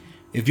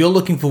If you're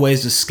looking for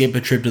ways to skip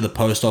a trip to the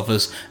post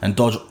office and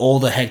dodge all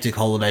the hectic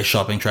holiday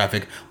shopping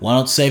traffic, why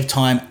not save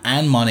time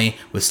and money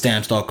with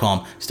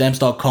Stamps.com?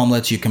 Stamps.com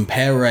lets you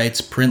compare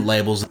rates, print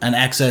labels, and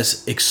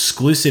access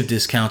exclusive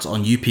discounts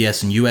on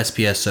UPS and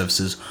USPS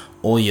services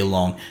all year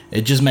long.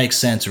 It just makes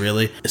sense,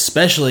 really,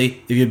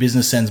 especially if your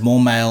business sends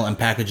more mail and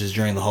packages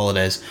during the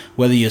holidays.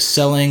 Whether you're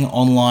selling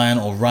online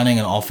or running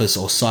an office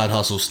or side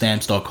hustle,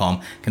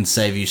 Stamps.com can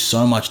save you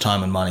so much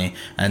time and money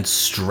and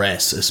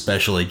stress,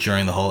 especially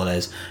during the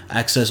holidays.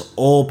 Access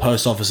all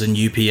post office and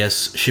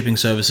UPS shipping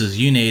services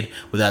you need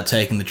without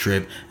taking the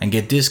trip and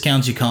get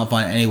discounts you can't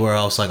find anywhere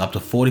else, like up to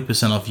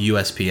 40% off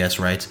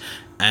USPS rates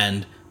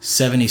and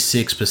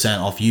 76%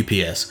 off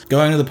UPS.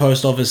 Going to the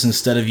post office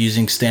instead of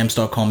using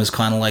Stamps.com is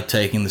kind of like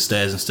taking the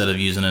stairs instead of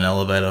using an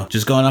elevator.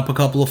 Just going up a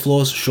couple of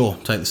floors? Sure,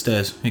 take the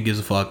stairs. Who gives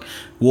a fuck?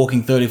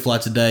 Walking 30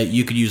 flights a day,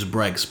 you could use a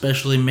break.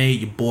 Especially me,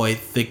 your boy,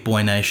 Thick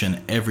Boy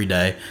Nation, every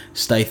day.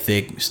 Stay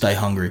thick, stay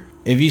hungry.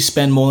 If you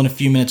spend more than a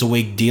few minutes a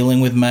week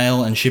dealing with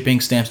mail and shipping,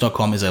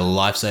 Stamps.com is a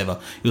lifesaver.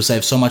 You'll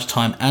save so much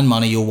time and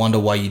money, you'll wonder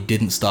why you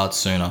didn't start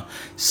sooner.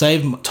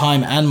 Save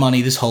time and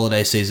money this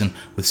holiday season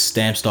with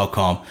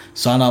Stamps.com.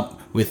 Sign up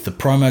with the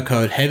promo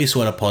code Heavy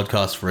Sweater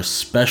Podcast for a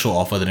special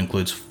offer that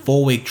includes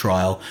 4-week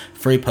trial,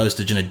 free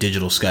postage, and a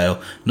digital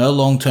scale. No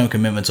long-term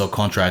commitments or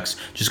contracts.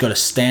 Just go to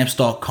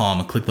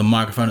Stamps.com and click the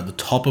microphone at the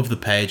top of the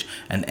page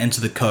and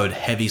enter the code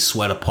Heavy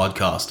Sweater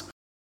Podcast.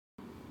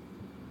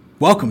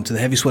 Welcome to the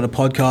Heavy Sweater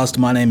Podcast.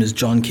 My name is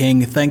John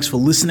King. Thanks for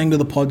listening to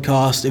the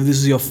podcast. If this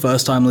is your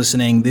first time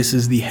listening, this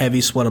is the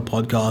Heavy Sweater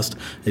Podcast,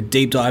 a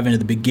deep dive into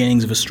the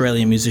beginnings of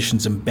Australian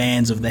musicians and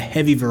bands of the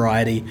heavy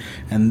variety.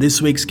 And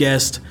this week's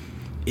guest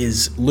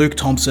is Luke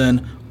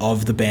Thompson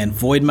of the band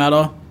Void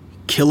Matter.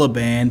 Killer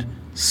band,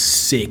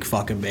 sick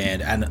fucking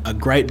band, and a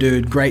great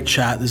dude, great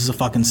chat. This is a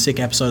fucking sick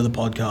episode of the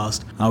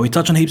podcast. We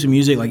touch on heaps of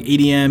music like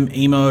EDM,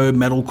 emo,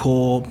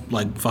 metalcore,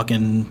 like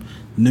fucking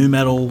new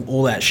metal,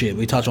 all that shit.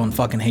 We touch on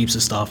fucking heaps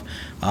of stuff.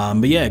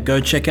 But yeah, go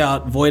check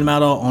out Void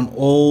Matter on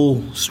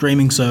all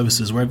streaming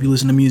services. Wherever you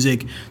listen to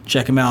music,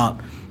 check them out.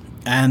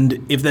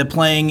 And if they're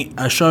playing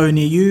a show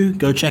near you,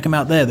 go check them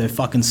out there. They're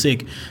fucking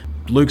sick.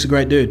 Luke's a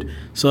great dude.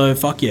 So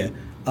fuck yeah.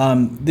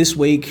 This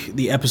week,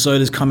 the episode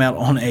has come out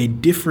on a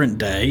different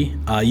day.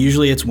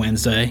 Usually it's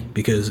Wednesday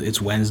because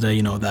it's Wednesday.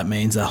 You know what that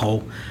means, that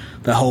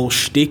whole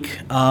shtick.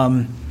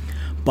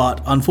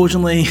 But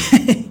unfortunately,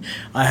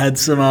 I had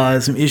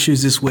some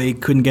issues this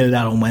week. Couldn't get it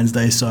out on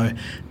Wednesday, so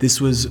this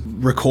was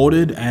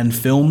recorded and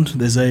filmed.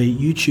 There's a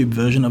YouTube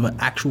version of an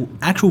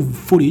actual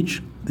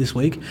footage this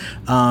week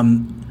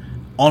on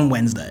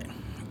Wednesday.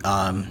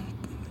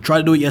 Tried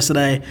to do it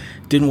yesterday,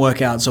 didn't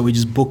work out, so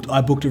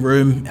I booked a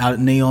room out at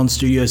Neon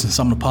Studios in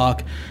Sumner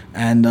Park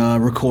and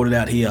recorded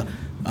out here.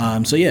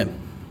 So yeah,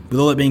 with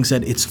all that being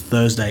said, it's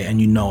Thursday and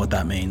you know what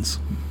that means.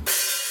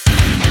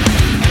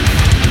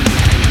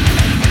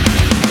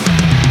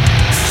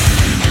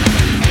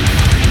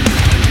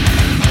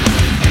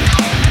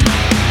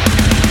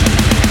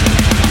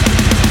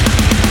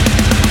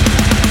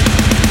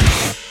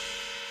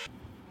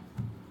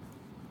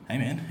 Hey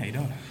man, how you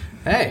doing?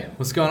 Hey,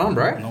 what's going on,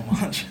 bro? Not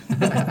much.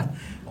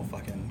 I'll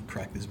fucking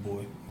crack this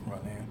boy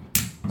right now.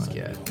 Fuck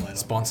yeah.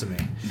 Sponsor me.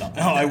 No,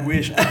 I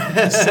wish.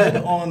 I said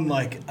on,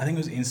 I think it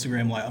was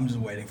Instagram, I'm just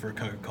waiting for a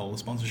Coca-Cola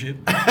sponsorship.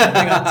 I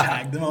think I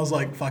tagged them. I was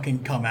like,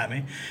 fucking come at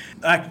me.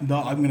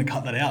 No, I'm going to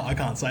cut that out. I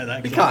can't say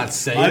that. You can't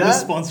say I'm that? a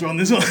sponsor on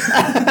this one.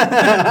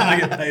 I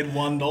get paid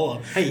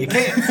 $1. Hey, you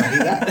can't say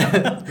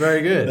that.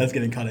 Very good. That's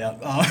getting cut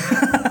out.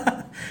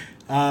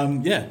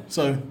 Yeah,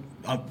 so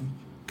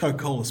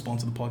Coca-Cola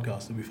sponsor the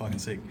podcast. It'll be fucking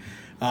sick.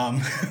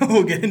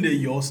 We'll get into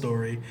your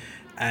story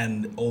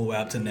and all the way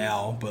up to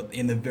now, but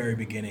in the very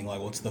beginning,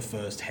 what's the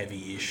first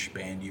heavy-ish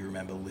band you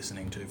remember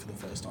listening to for the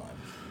first time?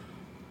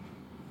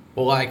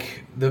 Well,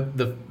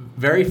 the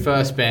very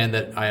first band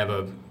that I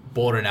ever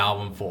bought an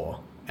album for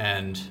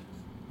and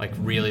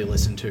really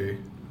listened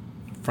to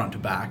front to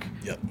back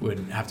would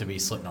have to be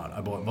Slipknot.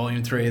 I bought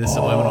Volume 3 of the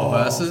Subliminal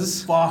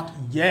Verses. Fuck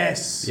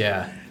yes.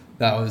 Yeah.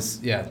 That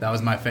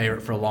was my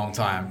favorite for a long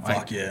time.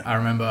 Fuck yeah. I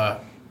remember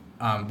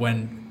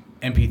when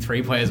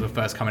MP3 players were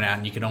first coming out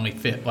and you could only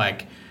fit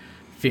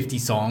 50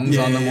 songs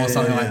on them or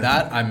something like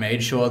that. I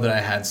made sure that I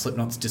had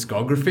Slipknot's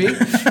discography,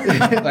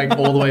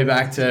 all the way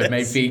back to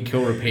Made, Feed,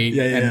 Kill, Repeat,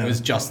 and it was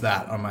just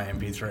that on my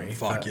MP3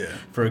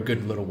 for a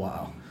good little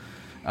while.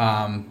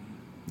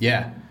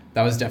 Yeah,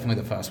 that was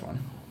definitely the first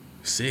one.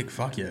 Sick,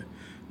 fuck yeah.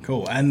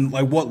 Cool. And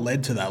what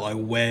led to that?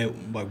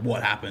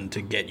 What happened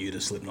to get you to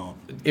Slipknot?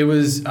 It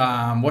was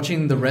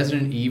watching the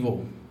Resident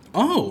Evil.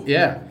 Oh.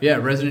 Yeah,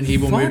 Resident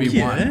Evil movie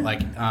yeah.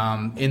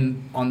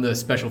 1. On the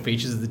special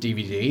features of the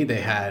DVD,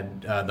 they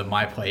had the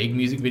My Plague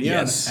music video.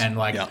 Yes.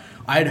 And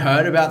I'd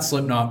heard about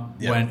Slipknot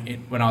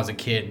when I was a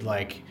kid.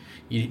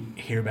 You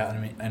hear about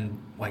them and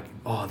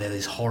they're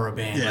this horror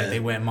band. Yeah. They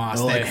wear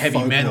masks. They're heavy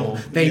folklore. metal.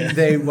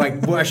 They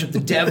worship the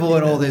devil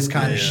and all this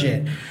kind of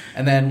shit.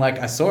 And then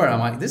I saw it. I'm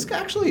like, this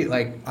actually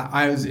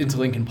I was into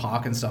Linkin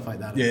Park and stuff like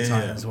that at the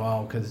time as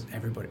well, because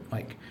everybody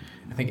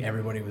I think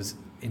everybody was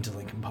into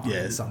Linkin Park Yeah,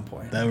 at some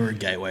point. They were a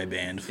gateway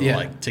band for Yeah.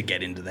 like to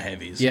get into the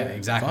heavies. Yeah,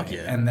 exactly. Fuck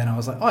yeah. And then I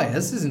was like, oh yeah,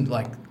 this isn't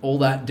like all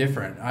that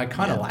different. I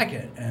kind of Yeah. like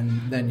it.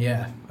 And then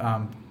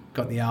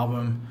got the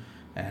album,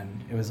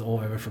 and it was all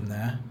over from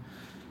there.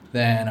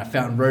 Then I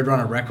found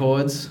Roadrunner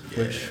Records,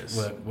 which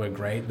Yes. were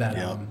great. That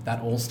Yep. that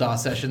All Star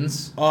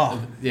Sessions.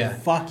 Oh, yeah.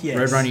 fuck yes.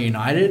 Roadrunner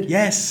United.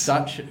 Yes.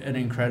 Such an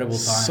incredible time.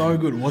 So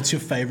good. What's your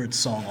favorite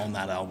song on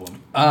that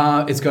album?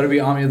 It's got to be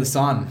Army of the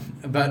Sun.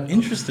 But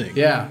Interesting.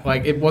 yeah,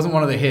 like it wasn't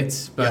one of the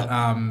hits, but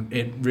Yeah.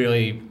 it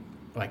really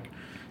like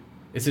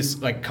it's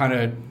this like kind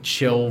of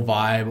chill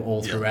vibe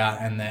all Yeah. throughout,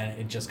 and then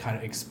it just kind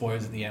of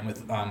explodes at the end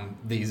with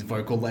these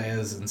vocal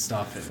layers and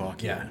stuff.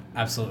 Fuck yeah,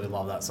 absolutely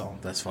love that song.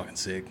 That's fucking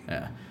sick.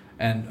 Yeah.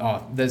 And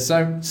there's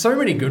so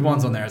many good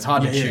ones on there. It's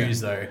hard to Yeah, yeah.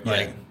 choose though. Yeah.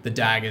 Like the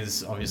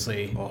Daggers,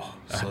 obviously, Oh,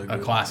 so a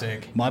good.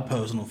 classic. My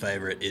personal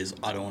favorite is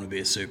I Don't Want to Be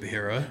a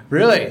Superhero.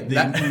 Really,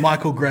 The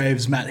Michael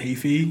Graves, Matt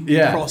Heafy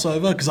Yeah.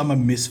 crossover, because I'm a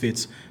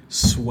Misfits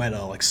sweater,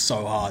 like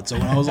so hard. So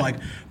when I was like,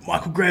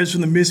 Michael Graves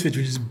from the Misfits,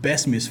 which is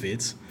best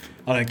Misfits,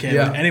 I don't care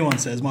Yeah. what anyone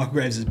says, Michael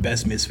Graves is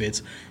best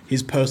Misfits.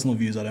 His personal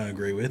views I don't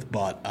agree with,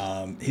 but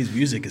his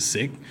music is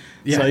sick.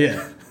 Yeah. So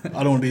yeah,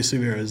 I Don't Want to Be a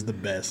Superhero is the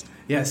best.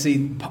 Yeah,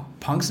 see,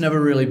 punk's never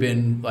really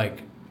been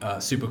like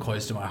super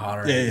close to my heart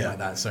or anything yeah. like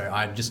that. So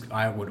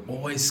I would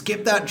always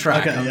skip that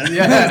track. Okay,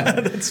 yeah.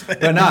 That's fair.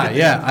 But nah,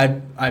 yeah,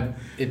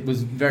 it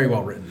was very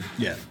well written.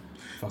 Yeah,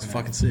 it's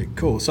fucking sick.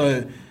 Cool.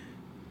 So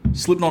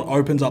Slipknot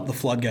opens up the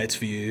floodgates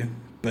for you,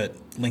 but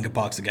Linkin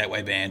Park's the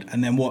gateway band.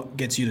 And then what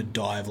gets you to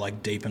dive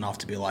like deep enough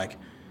to be like,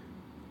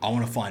 I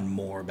want to find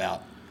more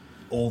about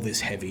all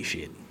this heavy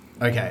shit?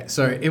 Okay,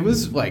 so it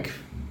was like,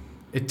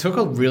 it took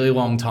a really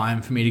long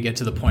time for me to get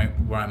to the point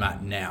where I'm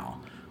at now.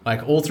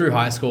 Like all through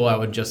high school, I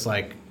would just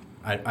like,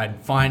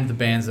 I'd find the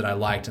bands that I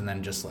liked and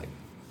then just like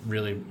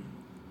really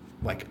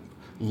like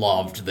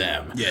loved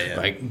them. Yeah.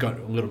 Like got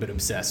a little bit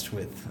obsessed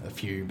with a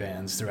few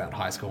bands throughout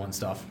high school and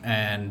stuff,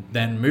 and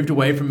then moved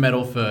away from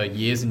metal for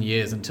years and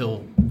years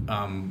until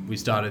we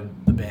started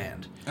the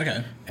band.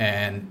 Okay.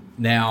 And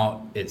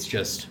now it's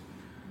just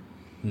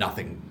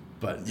nothing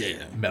but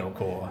Yeah.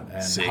 metalcore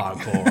and Sick.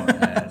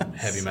 hardcore and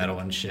heavy metal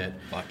and shit.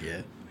 Fuck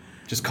yeah.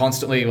 Just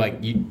constantly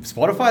like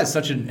Spotify is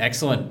such an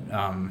excellent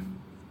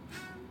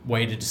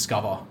way to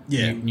discover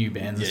Yeah. new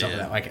bands and Yeah, stuff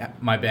yeah. like that.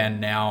 Like my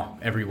band now,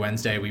 every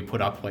Wednesday we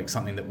put up like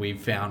something that we've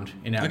found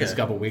in our Okay.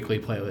 Discover Weekly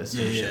playlist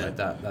and shit Yeah. like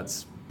that.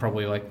 That's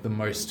probably like the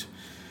most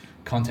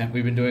content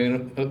we've been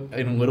doing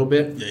in a little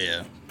bit.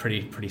 Yeah.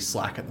 Pretty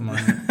slack at the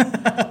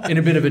moment. In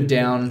a bit of a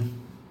down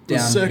The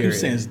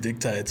circumstance period.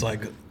 dictates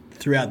like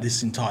throughout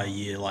this entire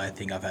year, like I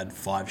think I've had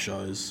 5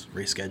 shows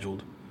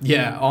rescheduled.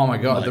 Yeah. Oh my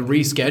god, Like- the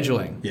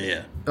rescheduling.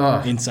 Yeah.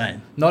 Ugh.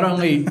 Insane. Not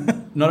only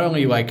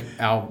like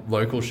our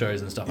local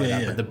shows and stuff like Yeah,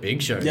 that, yeah. but the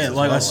big shows. Yeah, as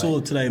like well, I saw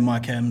today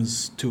Mike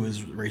Ham's tour is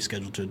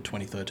rescheduled to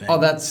 2013. Oh,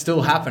 that's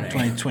still happening.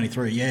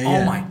 2023. Yeah, Oh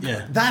yeah. my yeah.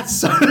 god, that's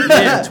so.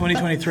 Yeah,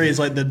 2023 is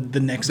like the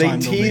next They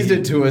time they'll teased be.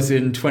 it to us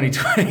in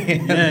 2020,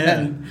 and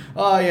then,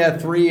 oh yeah,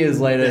 3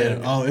 years later.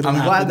 Yeah. Oh, it'll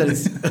I'm glad happen.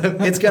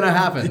 that it's gonna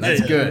happen. That's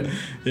yeah. good.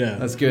 Yeah.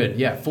 That's good.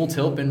 Yeah, Full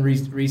Tilt been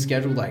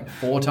rescheduled like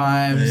 4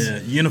 times. Yeah,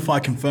 Unify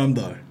confirmed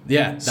though.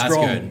 Yeah, that's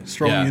strong, good.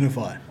 Strong Yeah.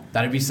 Unify.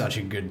 That'd be such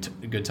a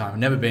good time.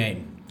 Never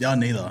been. Yeah,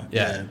 neither.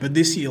 Yeah. But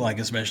this year, like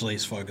especially,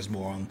 is focused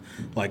more on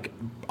like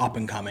up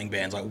and coming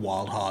bands like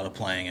Wild Heart are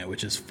playing it,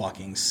 which is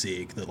fucking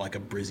sick. That like a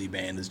Brizzy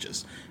band is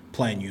just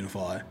playing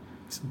Unify.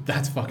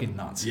 That's fucking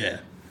nuts. Yeah,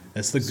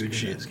 that's the good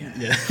shit. as gas.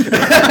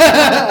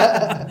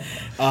 Yeah.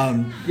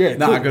 Yeah.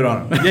 Nah, cool. good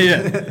on him.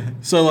 Yeah.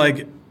 So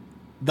like,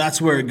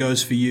 that's where it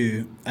goes for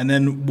you. And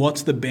then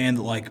what's the band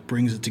that like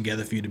brings it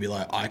together for you to be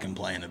like, I can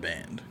play in a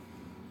band?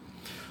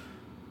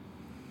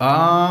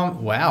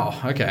 Wow.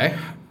 Okay.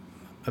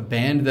 A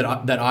band that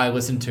I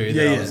listened to that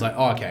Yeah, I yeah. was like,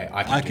 oh, okay,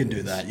 I can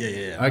do this. that.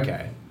 Yeah.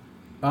 Okay.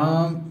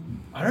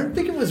 I don't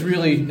think it was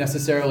really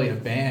necessarily a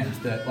band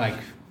that like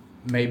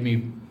made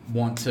me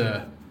want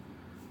to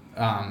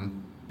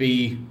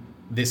be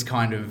this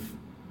kind of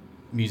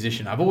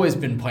musician. I've always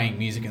been playing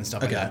music and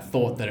stuff like Okay. that. I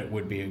thought that it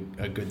would be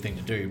a good thing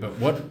to do. But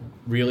what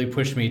really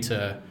pushed me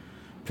to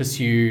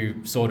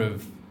pursue sort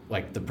of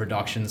like the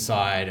production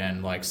side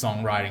and like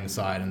songwriting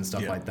side and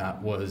stuff Yeah. like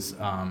that was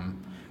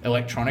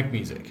electronic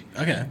music.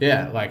 Okay.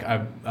 Yeah, like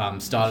I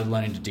started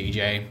learning to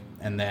DJ,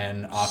 and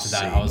then after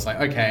that, Sick. I was like,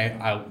 okay,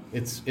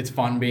 it's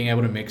fun being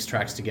able to mix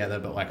tracks together,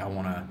 but like I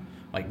want to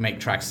like make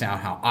tracks sound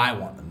how I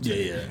want them to.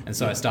 Yeah. And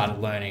so I started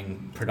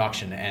learning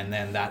production, and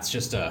then that's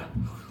just a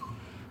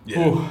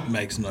Yeah. Ooh.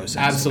 Makes no sense.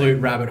 absolute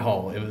rabbit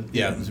hole. It was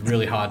it was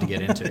really hard to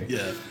get into.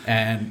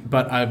 Yeah.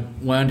 But I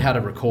learned how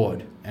to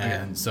record,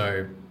 and Okay.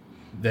 so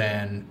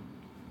then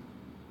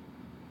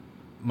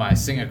my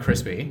singer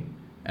Crispy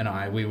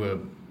and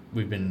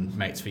we've been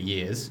mates for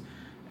years,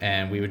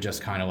 and we were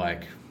just kind of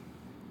like,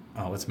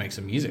 oh, let's make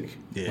some music.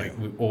 Yeah. Like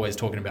we're always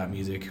talking about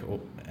music,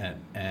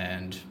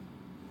 and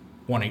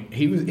wanting.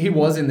 He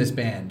was in this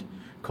band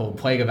called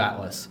Plague of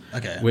Atlas,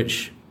 Okay.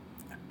 which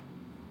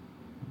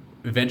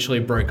eventually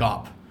broke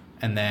up,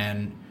 and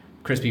then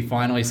Crispy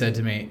finally said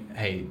to me,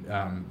 hey,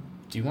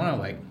 do you want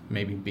to like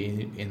maybe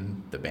be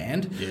in the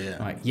band? Yeah.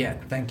 I'm like, yeah,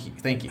 thank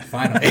you,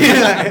 finally.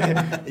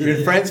 We've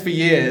been friends for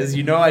years.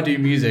 You know I do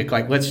music.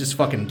 Like, let's just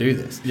fucking do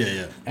this.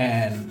 Yeah.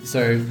 And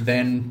so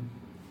then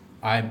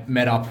I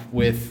met up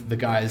with the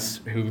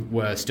guys who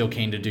were still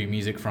keen to do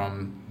music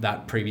from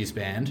that previous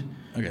band.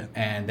 Okay.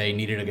 And they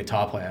needed a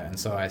guitar player. And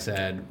so I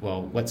said,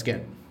 well, let's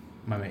get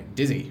my mate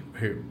Dizzy,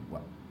 who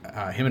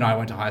him and I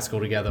went to high school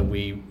together.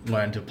 We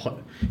learned to play.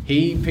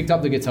 He picked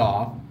up the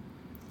guitar,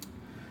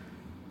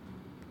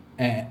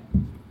 and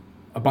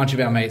a bunch of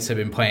our mates have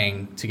been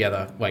playing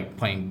together, like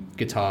playing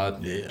guitar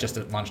just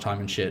at lunchtime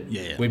and shit.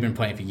 Yeah. We've been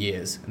playing for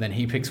years. And then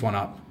he picks one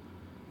up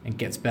and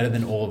gets better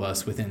than all of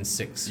us within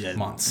 6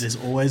 months. There's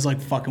always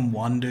like fucking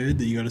one dude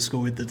that you go to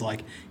school with that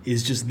like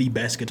is just the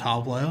best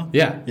guitar player.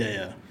 Yeah.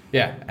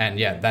 Yeah. And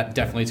that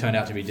definitely turned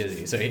out to be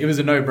Dizzy. So it was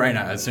a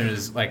no-brainer as soon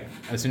as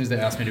they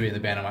asked me to be in the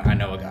band. I'm like, I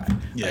know a guy.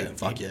 Yeah,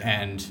 fuck yeah.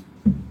 And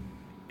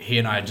he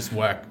and I just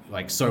work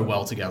like so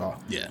well together.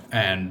 Yeah.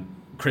 And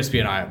Crispy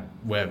and I,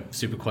 we're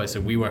super close, so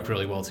we work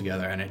really well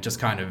together, and it just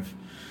kind of,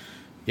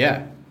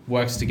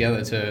 works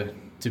together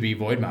to be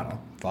Void Matter.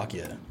 Fuck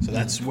yeah. So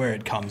that's where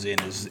it comes in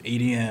is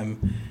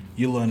EDM,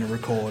 you learn to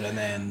record, and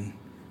then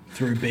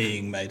through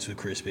being mates with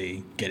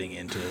Crispy, getting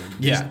into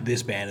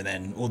this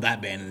band or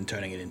that band and then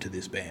turning it into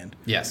this band.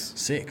 Yes.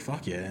 Sick.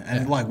 Fuck yeah.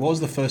 And like, what was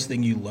the first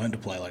thing you learned to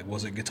play? Like,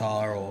 was it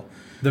guitar or?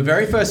 The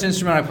very first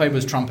instrument I played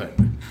was trumpet.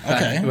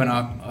 Okay. When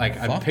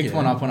I picked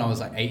one up when I was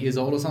like 8 years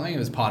old or something. It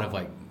was part of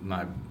like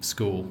my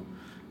school.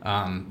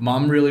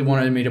 Mum really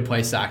wanted me to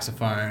play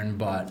saxophone,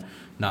 but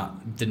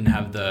didn't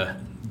have the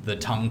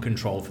tongue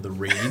control for the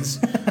reeds.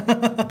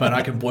 But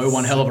I could blow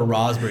one hell of a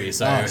raspberry,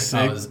 so I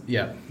was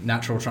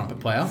natural trumpet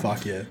player.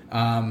 Fuck yeah.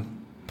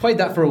 Played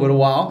that for a little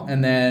while,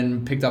 and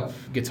then picked up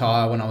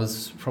guitar when I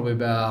was probably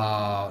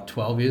about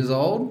 12 years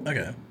old.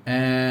 Okay.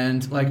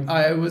 And like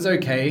I was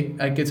okay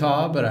at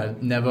guitar, but I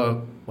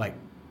never like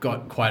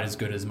got quite as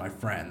good as my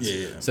friends.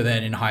 Yeah. So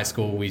then in high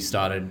school we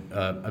started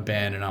a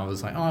band, and I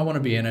was like, I want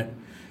to be in it.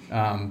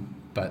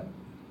 But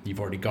you've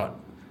already got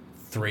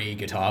 3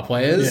 guitar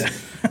players.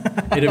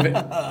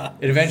 Yeah.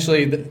 It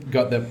eventually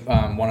got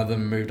one of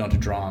them moved on to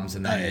drums,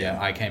 and then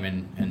I came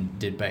in and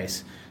did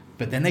bass.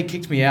 But then they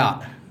kicked me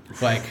out.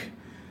 Like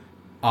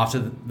after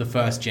the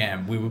first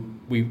jam,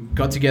 we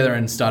got together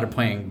and started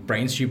playing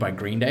Brain Stew by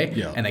Green Day,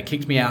 and they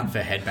kicked me out for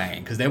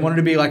headbanging because they wanted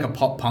to be like a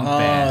pop punk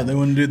band. They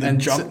wanted to do the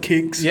jump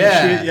kicks.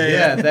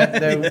 Yeah,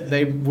 shit.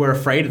 They were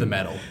afraid of the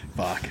metal.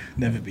 Fuck,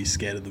 never be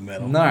scared of the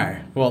metal. No,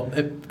 well,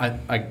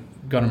 I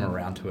got them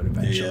around to it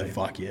eventually. Yeah,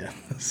 fuck yeah,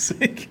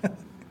 sick.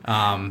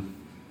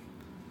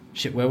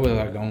 Shit, where was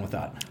I going with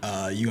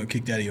that? You got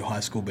kicked out of your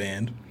high school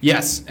band.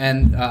 Yes,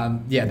 and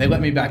they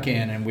let me back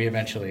in, and we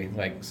eventually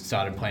like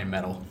started playing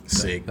metal. So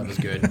sick. That was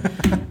good.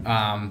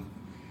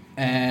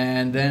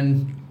 And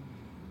then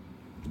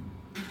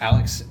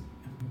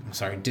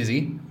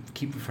Dizzy.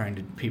 Keep referring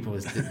to people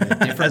as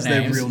different as names.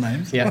 their real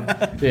names.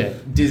 Yeah.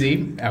 Dizzy,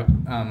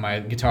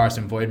 my guitarist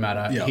in Void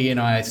Matter. He and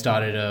I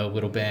started a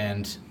little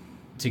band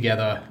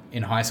together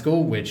in high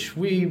school, which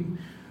we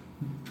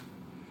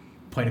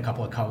played a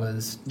couple of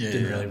covers,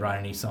 didn't really write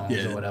any songs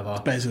or whatever.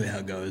 That's basically how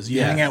it goes.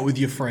 You hang out with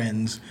your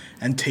friends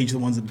and teach the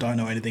ones that don't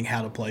know anything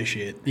how to play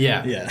shit.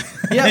 Yeah.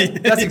 Yeah,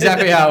 that's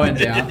exactly how it went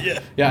down.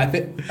 Yeah. I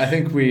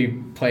think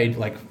we played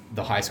like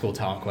the high school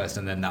talent quest,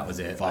 and then that was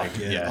it. Fuck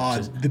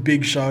the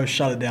big show,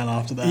 shut it down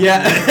after that.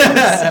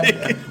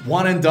 Yeah.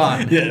 One and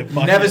done. Yeah.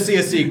 Never see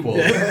a sequel.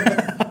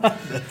 Yeah.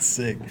 That's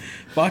sick.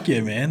 Fuck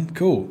yeah, man.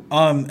 Cool.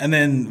 And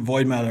then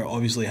Void Matter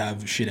obviously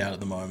have shit out at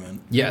the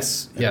moment.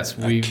 Yes.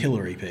 A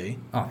killer EP.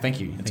 Oh,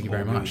 thank you. Thank you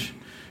very much.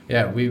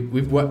 Yeah, we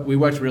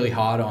worked really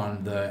hard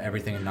on the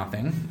Everything and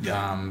Nothing.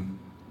 Yeah.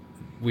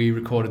 We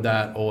recorded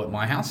that all at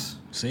my house.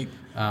 Sick.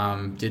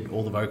 Did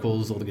all the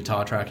vocals, all the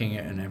guitar tracking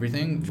and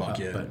everything. Fuck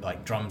yeah. But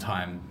like drum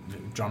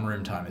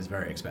room time is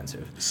very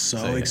expensive.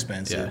 So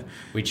expensive. Yeah,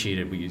 we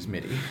cheated. We used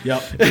MIDI.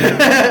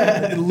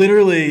 Yep.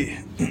 Literally,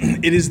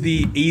 it is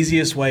the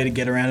easiest way to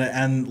get around it.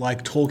 And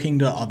like talking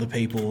to other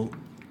people,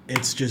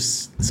 it's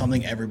just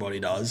something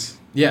everybody does.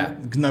 Yeah.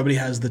 Nobody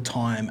has the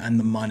time and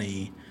the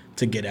money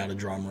to get out a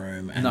drum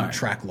room and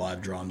track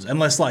live drums.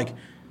 Unless like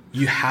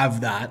you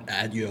have that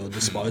at your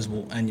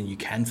disposal and you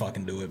can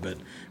fucking do it, but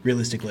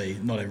realistically,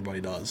 not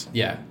everybody does.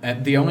 Yeah,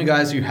 and the only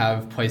guys who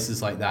have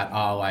places like that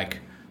are like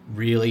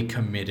really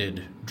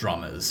committed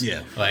drummers.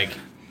 Yeah. Like,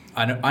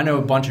 I know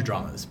a bunch of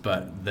drummers,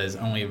 but there's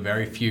only a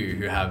very few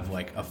who have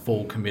like a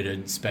full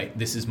committed space.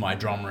 This is my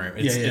drum room.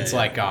 It's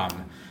like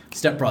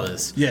Step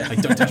Brothers. Yeah.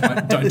 Like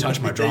don't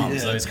touch my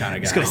drums. Those kind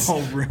of guys. He's got a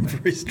whole room for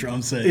his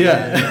drum set.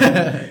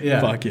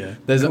 Yeah. Fuck yeah.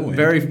 There's Cool,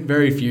 very,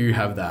 very few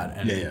have that.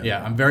 And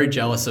Yeah. I'm very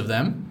jealous of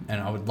them, and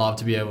I would love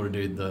to be able to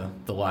do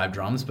the live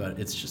drums, but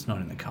it's just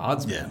not in the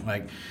cards, man. Yeah.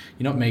 Like,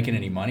 you're not making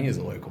any money as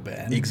a local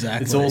band.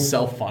 Exactly. It's all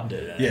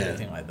self-funded and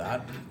everything like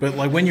that. But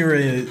like when you're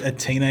a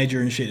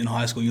teenager and shit in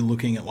high school, you're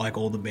looking at like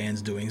all the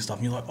bands doing stuff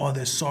and you're like, oh,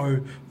 they're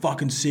so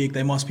fucking sick.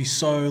 They must be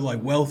so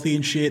like wealthy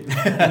and shit.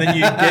 And then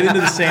you get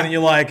into the scene and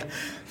you're like,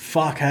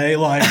 fuck, hey,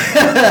 like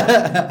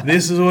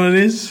this is what it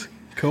is.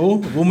 cool.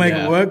 We'll make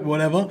Yeah. it work,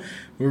 whatever.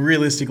 But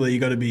realistically, you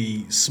got to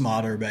be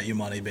smarter about your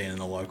money being in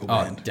a local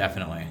band.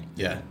 Definitely.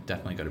 Yeah,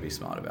 definitely got to be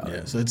smart about Yeah,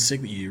 it. so it's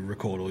sick that you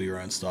record all your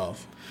own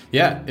stuff.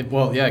 Yeah,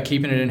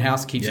 keeping it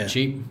in-house keeps Yeah. it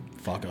cheap.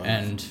 Fuck off.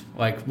 And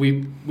like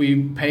we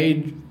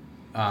paid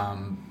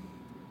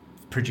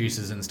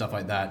producers and stuff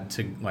like that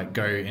to like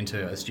go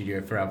into a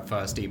studio for our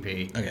first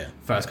EP, Okay.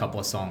 first couple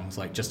of songs,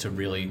 like just to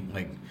really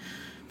like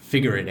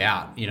figure it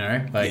out, you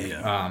know, like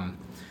Yeah.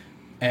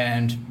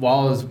 and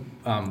while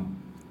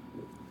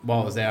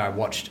I was there,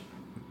 I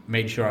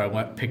made sure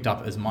I picked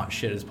up as much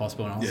shit as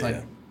possible, and I was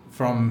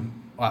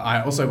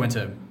I also went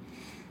to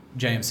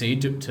JMC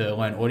to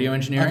learn audio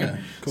engineering. Okay,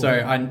 cool. So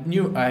I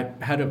knew I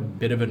had a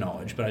bit of a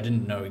knowledge, but I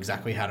didn't know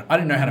exactly I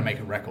didn't know how to make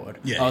a record.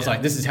 Yeah, I was yeah.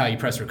 like, this is how you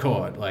press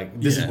record.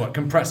 Like, this is Yeah. what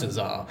compressors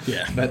are.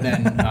 Yeah. But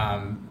then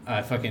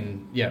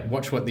I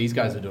watched what these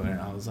guys are doing, and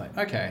I was like,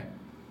 okay,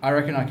 I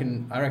reckon I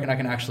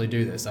can actually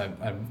do this.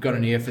 I've got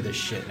an ear for this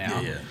shit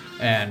now. Yeah.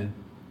 And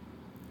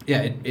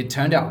yeah, it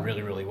turned out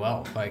really, really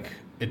well. Like,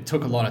 it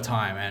took a lot of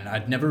time, and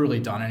I'd never really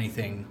done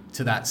anything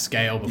to that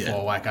scale before.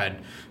 Yeah. Like, I'd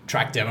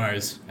track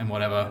demos and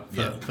whatever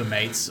Yeah. for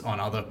mates on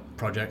other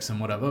projects and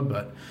whatever.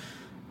 But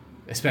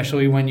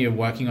especially when you're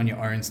working on your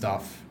own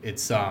stuff,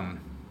 it's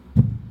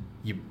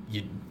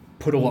you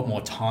put a lot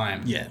more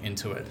time Yeah.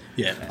 into it.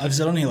 Yeah, I've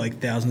said on here like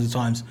thousands of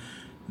times,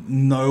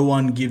 no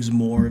one gives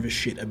more of a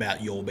shit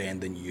about your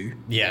band than you.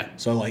 Yeah.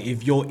 So like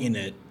if you're in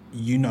it,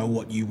 you know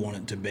what you want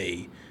it to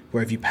be.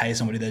 Where if you pay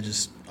somebody, they're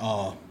just,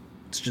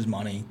 it's just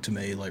money to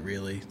me, like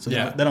really. So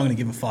Yeah. they're not going to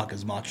give a fuck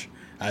as much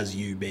as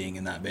you being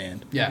in that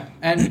band. Yeah,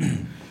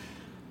 and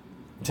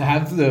to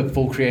have the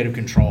full creative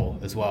control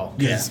as well.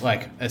 'Cause, Yeah.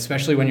 like,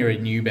 especially when you're a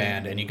new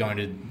band and you're going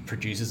to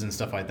producers and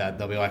stuff like that,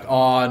 they'll be like,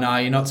 oh, no,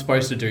 you're not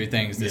supposed to do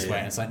things this Yeah, way. yeah.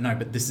 And it's like, no,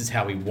 but this is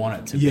how we want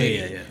it to Yeah, be.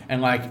 yeah, yeah.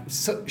 And, like,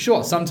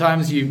 sure,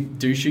 sometimes you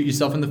do shoot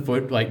yourself in the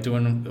foot, like,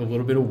 doing a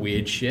little bit of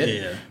weird shit. Yeah,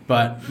 yeah.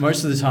 But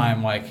most of the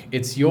time, like,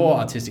 it's your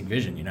artistic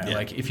vision, you know? Yeah.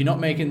 Like, if you're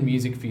not making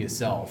music for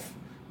yourself,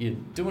 you're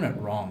doing it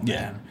wrong, Yeah.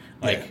 man.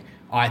 Like, Yeah.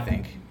 I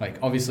think. Like,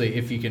 obviously,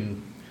 if you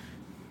can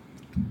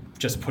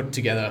just put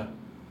together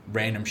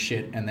random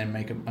shit and then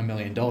make $1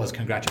 million,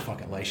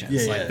 congratulations.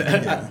 Yeah, like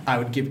yeah, yeah. I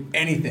would give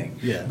anything.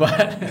 Yeah.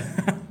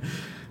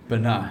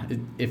 But nah,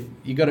 if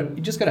you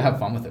just gotta have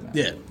fun with it,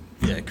 man.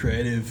 Yeah,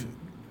 creative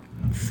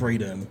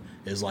freedom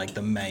is like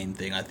the main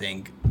thing I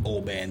think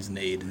all bands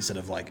need, instead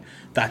of like,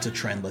 that's a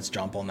trend, let's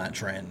jump on that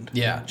trend.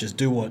 Yeah. Just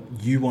do what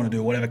you want to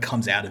do, whatever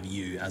comes out of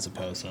you as a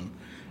person,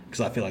 because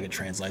I feel like it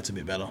translates a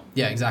bit better.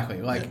 Yeah,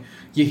 exactly. Like Yeah.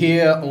 you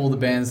hear all the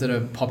bands that are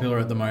popular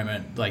at the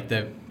moment, like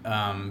the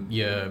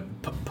your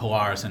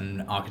Polaris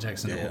and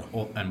Architects and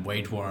Yeah. and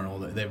Wage War and all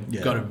that. They've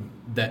Yeah. got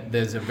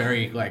there's a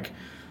very like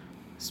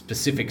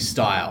specific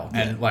style,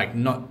 and Yeah. like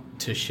not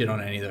to shit on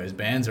any of those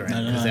bands or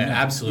anything, no, because they're no.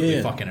 absolutely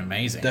Yeah. fucking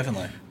amazing.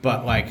 Definitely.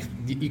 But like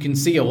you can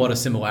see a lot of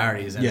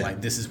similarities, and Yeah. like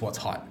this is what's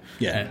hot,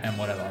 Yeah. and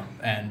whatever,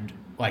 and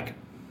like.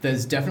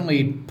 There's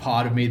definitely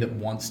part of me that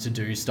wants to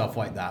do stuff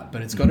like that,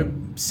 but it's got to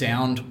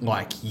sound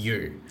like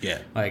you. Yeah.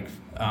 Like,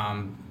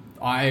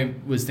 I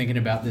was thinking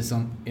about this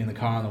in the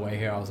car on the way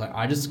here. I was like,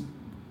 I just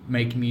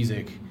make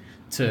music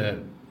to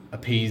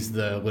appease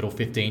the little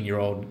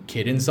 15-year-old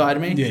kid inside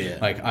of me. Yeah, yeah.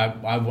 Like,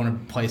 I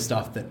want to play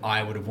stuff that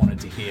I would have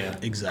wanted to hear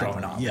Exactly.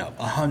 growing up. Yeah,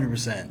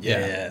 100%. Yeah.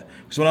 Yeah.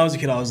 Because when I was a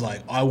kid, I was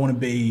like, I want to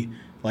be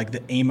like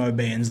the emo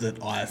bands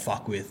that I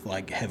fuck with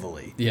like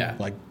heavily. Yeah.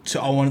 Like, so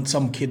I want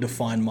some kid to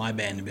find my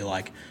band and be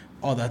like,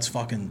 oh, that's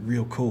fucking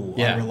real cool.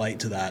 Yeah. I relate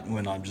to that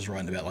when I'm just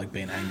writing about like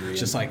being angry.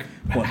 Just and like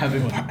what-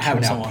 having what-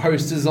 our someone.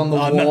 posters on the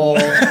Oh, no. wall.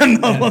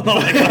 Not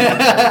like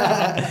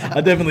that.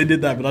 I definitely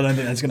did that, but I don't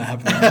think that's going to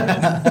happen.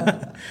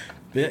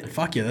 But yeah,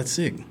 fuck yeah, that's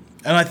sick.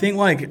 And I think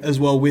like as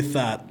well with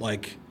that,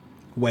 like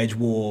Wage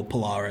War,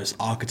 Polaris,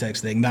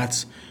 Architects thing,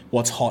 that's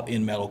what's hot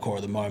in metalcore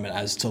at the moment,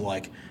 as to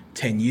like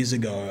 10 years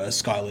ago, a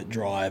Skylit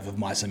Drive of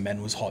Mice and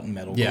Men was hot in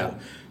metalcore. Yeah.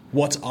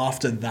 What's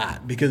after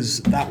that? Because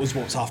that was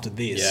what's after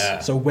this. Yeah.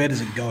 So where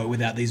does it go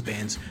without these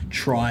bands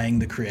trying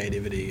the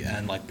creativity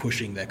and like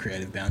pushing their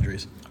creative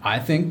boundaries? I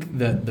think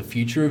that the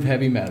future of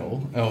heavy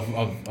metal, of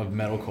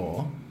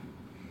metalcore,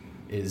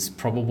 is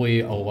probably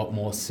a lot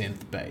more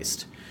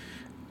synth-based.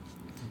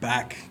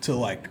 Back to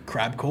like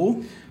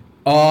Crabcore?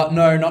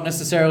 No, not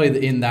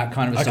necessarily in that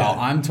kind of a style. Okay.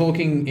 I'm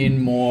talking in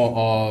more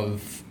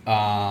of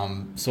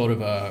sort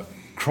of a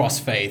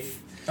cross-faith,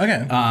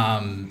 Okay.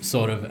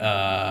 sort of,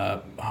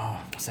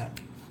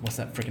 what's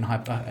that freaking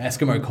hype?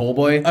 Eskimo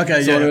Callboy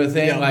Okay, sort yeah, of a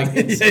thing. yeah. Like,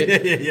 it's,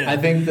 Yeah. I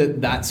think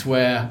that's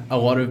where a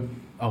lot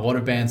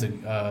of bands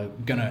are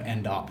gonna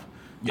end up.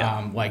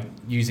 Yeah. Like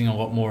using a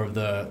lot more of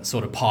the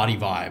sort of party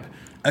vibe.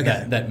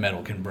 Okay. That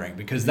metal can bring,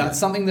 because that's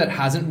something that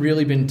hasn't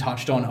really been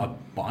touched on a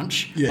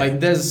bunch. Yeah. Like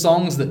there's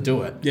songs that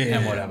do it Yeah,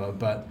 and yeah. whatever,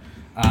 but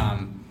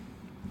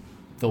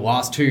the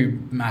last two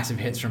massive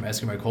hits from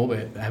Eskimo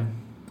Callboy have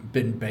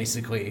been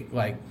basically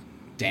like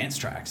dance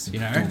tracks, you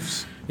know?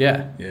 Doofs.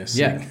 Yeah. Yeah,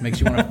 Yeah. sick. Makes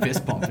you want to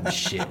fist bump and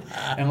shit.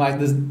 And like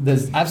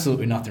there's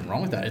absolutely nothing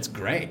wrong with that. It's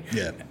great.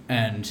 Yeah.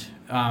 And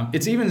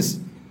it's even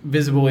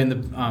visible in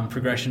the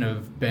progression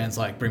of bands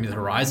like Bring Me the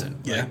Horizon.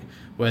 Yeah. Like,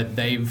 where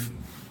they've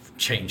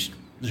changed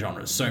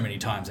genres so many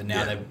times, and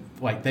now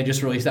Yeah. they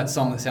just released that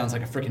song that sounds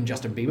like a freaking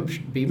Justin Bieber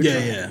Yeah,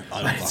 track. yeah.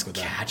 I don't fuck with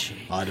that. Catchy.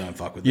 I don't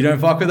fuck with You that. don't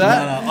fuck with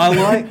that? No,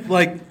 I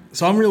like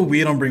so I'm real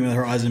weird on Bring Me the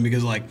Horizon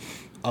because like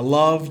I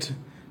loved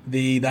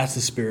the That's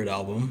the Spirit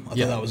album. I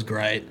Yeah. thought that was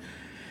great.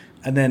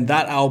 And then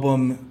that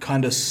album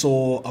kind of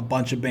saw a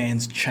bunch of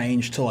bands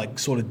change to like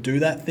sort of do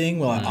that thing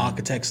where like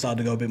Architects started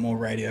to go a bit more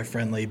radio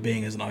friendly,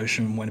 Being as an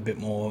Ocean went a bit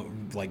more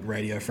like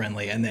radio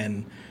friendly, and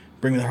then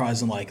Bring Me the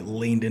Horizon like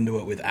leaned into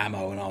it with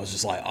Ammo, and I was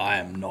just like, I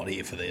am not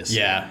here for this.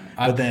 Yeah.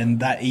 But then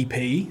that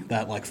EP,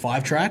 that like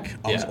 5-track,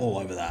 I was Yeah. all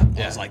over that. I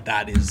Yeah. was like,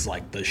 that is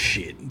like the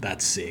shit.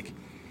 That's sick.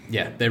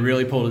 Yeah, they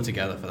really pulled it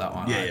together for that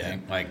one. Yeah, I yeah.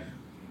 think. Like,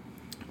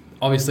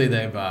 obviously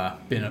they've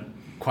been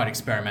quite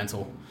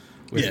experimental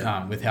with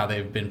with how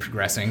they've been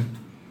progressing.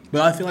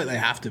 But I feel like they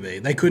have to be.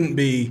 They couldn't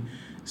be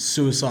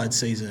Suicide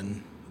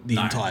Season the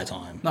No. entire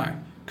time. No,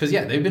 because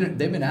they've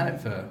been at it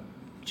for,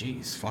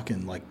 It's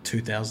fucking like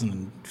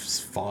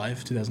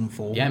 2005,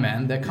 2004. yeah,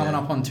 man, they're coming Yeah.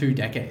 up on 2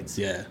 decades.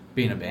 Yeah,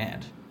 Being a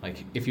band,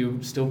 like if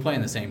you're still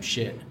playing the same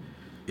shit,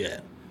 yeah.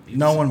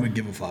 No one would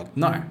give a fuck.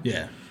 no,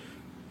 Yeah.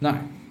 no,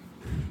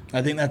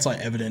 I think that's like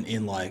evident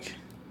in like,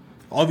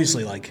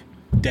 obviously like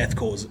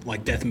deathcore's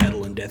like death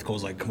metal and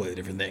deathcore's like a completely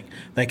different thing.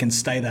 They can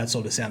stay that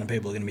sort of sound and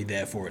people are going to be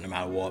there for it no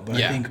matter what. But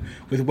Yeah. I think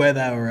with where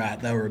they were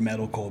at, they were a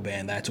metalcore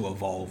band. They had to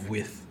evolve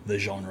with the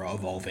genre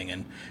evolving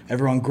and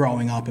everyone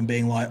growing up and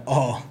being like,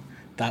 oh,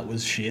 that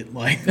was shit.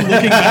 Like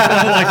looking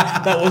back,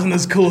 like that wasn't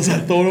as cool as I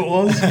thought it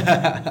was.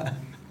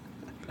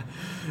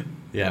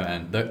 yeah,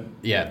 man,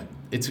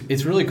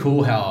 it's really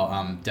cool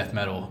how death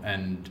metal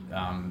and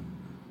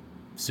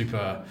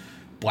super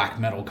black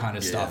metal kind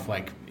of stuff,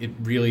 like it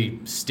really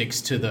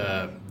sticks to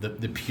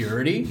the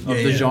purity of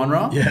the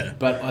genre. Yeah.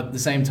 But at the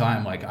same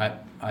time, like I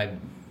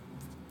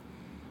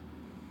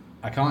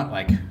can't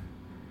like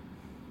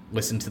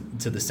listen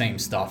to the same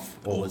stuff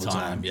all the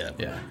time. Yeah.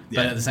 But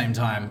Yeah. at the same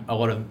time,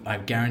 I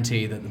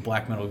guarantee that the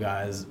black metal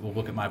guys will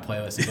look at my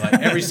playlist and be like,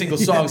 every single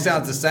song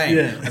sounds the same.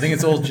 Yeah. I think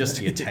it's all just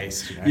to your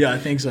taste. You know? Yeah, I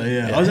think so,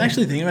 yeah. I was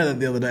actually thinking about that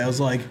the other day. I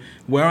was like,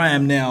 where I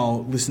am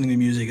now listening to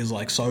music is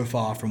like so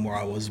far from where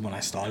I was when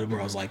I started,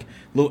 where I was like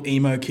little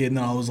emo kid and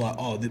then I was like,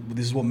 oh,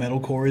 this is what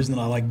metalcore is. And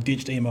then I like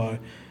ditched emo,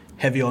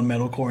 heavy on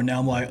metalcore. And now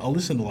I'm like, I'll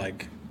listen to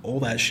like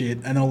all that shit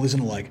and then I'll listen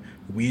to like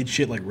weird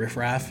shit like Riff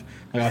Raff.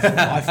 Like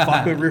I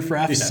fuck with Riff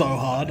Raff so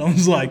hard. I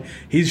was like,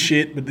 he's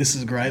shit, but this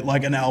is great.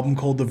 Like an album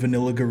called The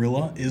Vanilla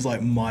Gorilla is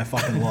like my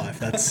fucking life.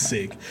 That's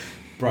sick.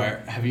 Bro,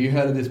 have you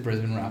heard of this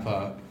Brisbane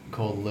rapper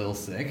called Lil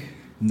Sick?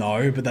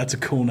 No, but that's a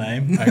cool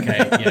name. Okay,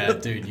 yeah,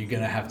 dude, you're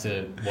gonna have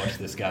to watch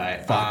this guy.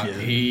 Fuck yeah.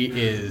 He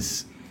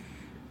is,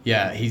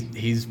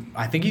 he's.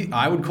 I think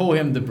I would call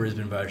him the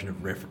Brisbane version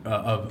of Riff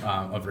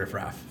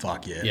Raff.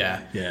 Fuck yeah.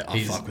 Yeah, Yeah, I'll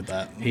fuck with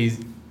that. He's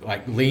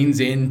like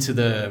leans into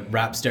the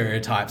rap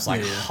stereotypes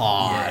like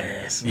hard.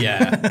 Yes.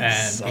 Yeah,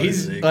 and So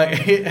he's sick. like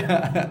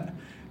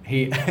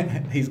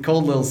he's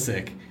called Lil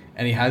Sick,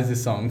 and he has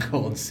this song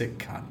called Sick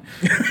Cunt.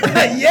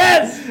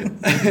 Yes!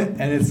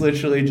 And it's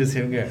literally just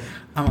him going,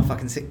 I'm a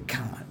fucking sick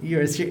cunt.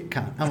 You're a shit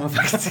cunt. I'm a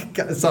fucking sick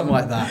cunt. Something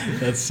like that.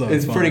 That's so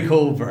It's funny. pretty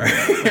cool, bro.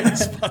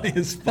 It's funny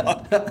as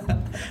fuck.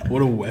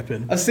 What a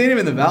weapon. I've seen him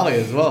in the Valley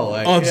as well.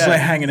 Like, Oh, just like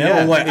hanging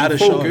out or like in at a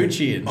full show.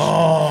 Gucci and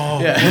Oh,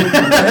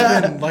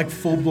 yeah. like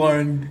full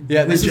blown.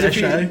 Yeah, this was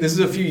Majeshe.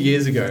 a few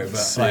years ago, but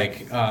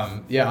Sick.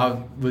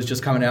 I was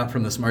just coming out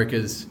from the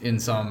Smokers in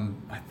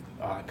some,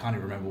 I can't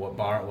even remember what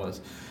bar it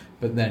was,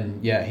 but then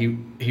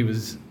he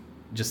was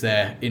just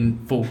there in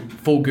full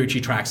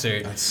Gucci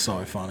tracksuit That's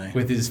so funny.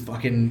 with his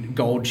fucking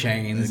gold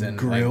chains and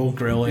grill. like,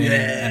 grilling,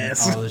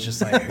 Yes. and I was just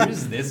like,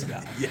 who's this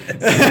guy?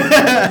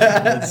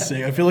 That's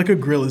sick. I feel like a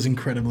grill is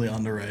incredibly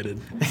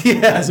underrated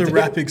as a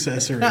rap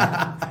accessory.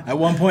 At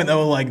one point, they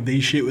were like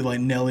these shit with like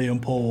Nelly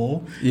and Paul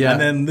Wall. Yeah.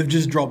 And then they've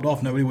just dropped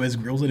off. Nobody wears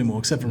grills anymore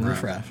except for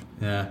Riff Raff.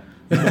 Yeah.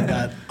 Like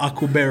that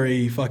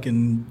Aquaberry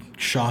fucking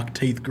shark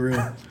teeth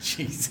grill.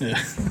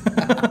 Jesus.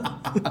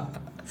 Yeah.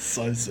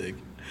 So sick.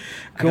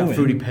 I got man.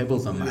 Fruity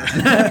Pebbles on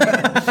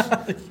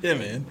that. Yeah,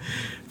 man.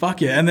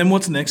 Fuck yeah. And then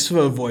what's next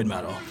for Void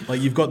Matter?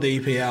 Like you've got the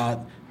EP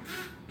out.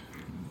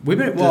 We've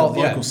been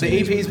local the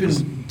scene's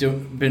EP's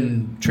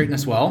been treating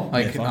us well.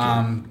 Like fuck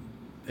yeah.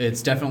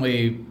 it's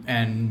definitely,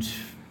 and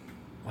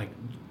like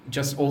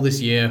just all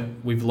this year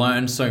we've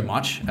learned so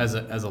much as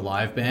a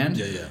live band.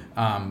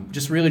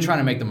 Just really trying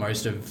to make the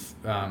most of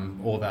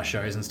all of our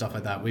shows and stuff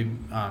like that. We've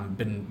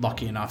been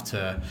lucky enough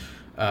to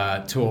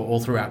tour all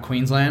throughout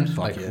Queensland.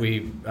 Yeah.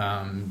 We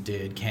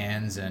did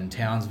Cairns and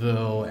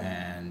Townsville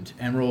and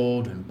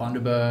Emerald and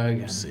Bundaberg.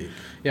 And Sick.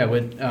 yeah,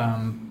 we're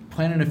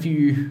planning a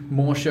few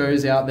more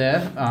shows out there.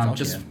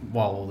 Just yeah.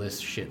 while all this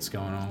shit's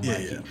going on. Yeah,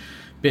 like,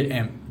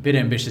 yeah. Bit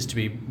ambitious to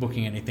be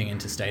booking anything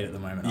interstate at the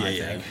moment. I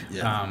Yeah, think.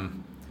 yeah.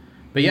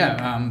 But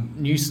yeah,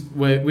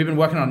 we've been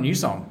working on a new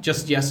song.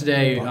 Just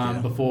yesterday, Fuck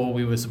yeah. before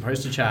we were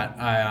supposed to chat,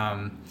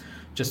 I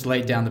just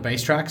laid down the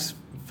bass tracks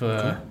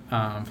for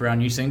our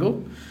new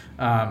single.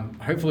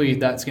 Hopefully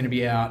that's going to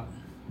be out,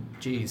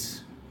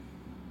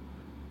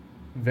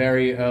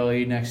 very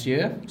early next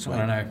year. Sweet. I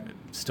don't know,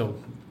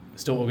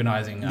 still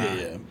organising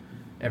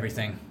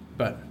everything.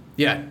 But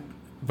yeah,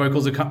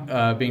 vocals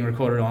are being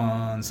recorded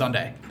on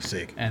Sunday.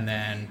 Sick. And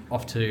then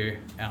off to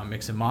our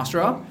mix and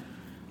masterer.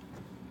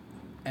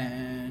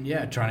 And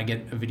yeah, trying to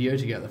get a video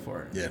together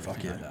for it. Yeah, fuck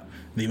Something yeah. like that.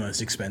 The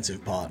most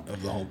expensive part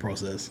of the whole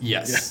process.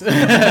 Yes.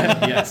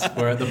 Yes,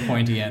 we're at the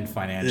pointy end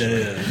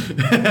financially.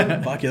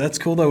 Yeah. Fuck yeah, that's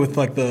cool though with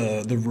like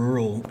the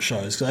rural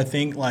shows, because I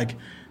think like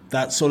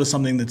that's sort of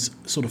something that's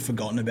sort of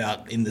forgotten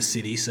about in the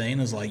city scene,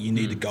 is like you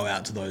need to go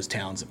out to those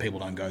towns that people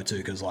don't go to,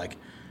 because like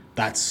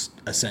that's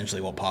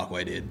essentially what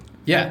Parkway did.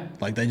 Yeah.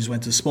 Like they just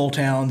went to small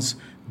towns,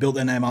 built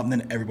their name up, and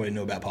then everybody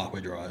knew about Parkway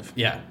Drive.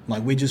 Yeah.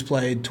 Like we just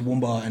played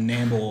Toowoomba and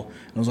Nambour,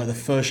 and it was like the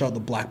first show at the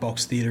Black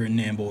Box Theatre in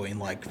Nambour in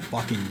like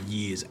fucking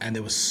years, and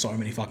there was so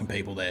many fucking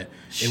people there.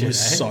 Shit, It was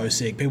eh? so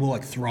sick. People were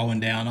like throwing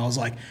down. I was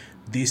like,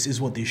 this is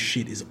what this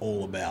shit is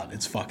all about.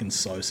 It's fucking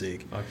so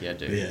sick. Fuck yeah,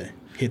 dude. But yeah,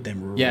 hit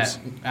them rules. Yeah,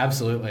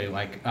 absolutely.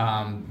 Like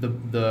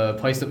the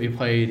place that we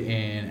played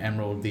in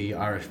Emerald, the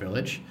Irish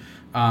Village,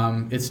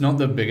 it's not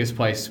the biggest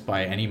place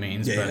by any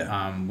means, Yeah, but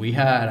yeah. we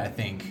had, I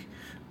think,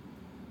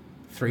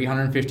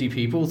 350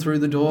 people through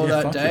the door Yeah,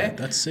 that fuck day. yeah,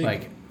 that's sick.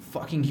 Like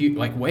fucking huge,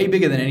 like way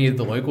bigger than any of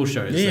the local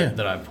shows Yeah.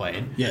 that I've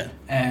played. Yeah.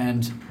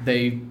 And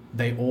they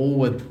all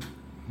were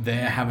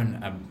there having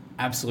an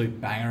absolute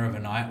banger of a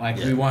night. Like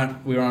Yeah.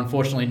 we were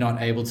unfortunately not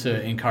able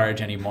to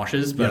encourage any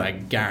moshes, but Yeah. I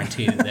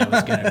guarantee that there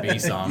was going to be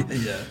some.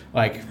 Yeah.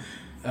 Like,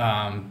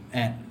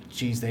 and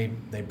geez, they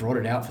brought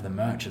it out for the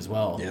merch as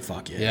well. Yeah,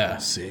 fuck yeah. Yeah,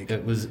 Sick.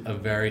 It was a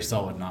very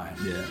solid night.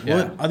 Yeah. Yeah.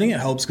 Well, I think it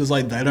helps because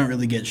like they don't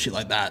really get shit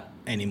like that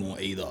anymore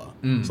either.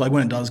 So like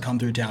when it does come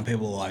through town,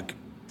 people are like,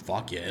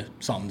 fuck yeah,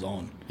 something's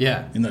on.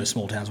 Yeah. In those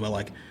small towns where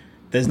like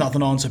there's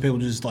nothing on, so people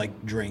just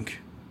like drink,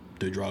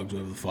 do drugs,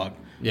 whatever the fuck.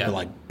 Yeah. But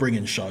like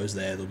bringing shows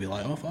there, they'll be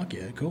like, oh fuck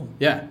yeah, cool.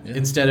 Yeah.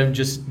 Instead of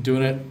just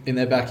doing it in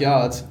their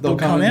backyards, they'll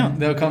come out.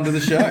 They'll come to the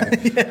show.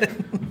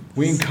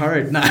 We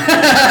encourage. No.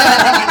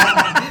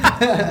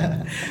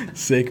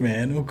 Sick,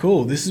 man. Well,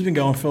 cool. This has been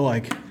going for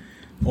like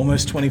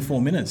almost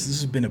 24 minutes.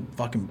 This has been a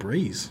fucking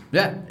breeze.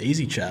 Yeah.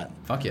 Easy chat.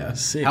 Fuck yeah.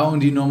 Sick. How long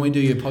do you normally do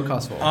your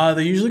podcast for?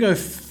 They usually go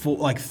for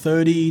like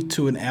 30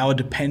 to an hour,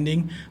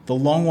 depending. The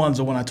long ones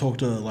are when I talk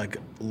to like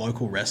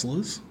local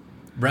wrestlers.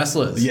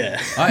 Wrestlers.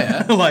 Yeah. Oh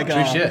yeah. like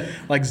True shit.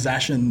 Like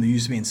Zashin, who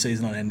used to be in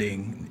Season on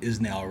Ending, is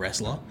now a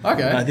wrestler.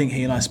 Okay. And I think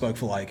he and I spoke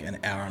for like an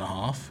hour and a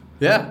half.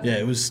 Yeah. Yeah,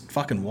 it was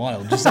fucking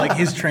wild. Just like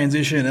his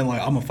transition, and like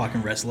I'm a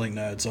fucking wrestling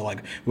nerd, so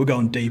like we're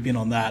going deep in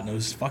on that, and it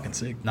was fucking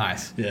sick.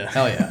 Nice. Yeah.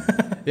 Hell yeah.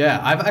 Yeah.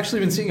 I've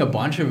actually been seeing a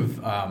bunch of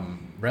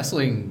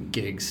wrestling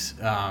gigs.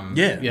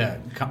 Yeah,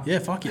 fuck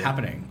yeah.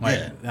 Happening like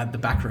Yeah. at the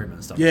back room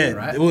and stuff. Yeah,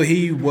 Right. well,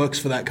 he works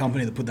for that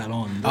company that put that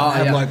on. They Oh,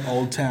 have yeah. like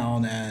Old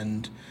Town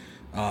and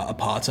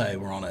Apartheid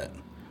were on it.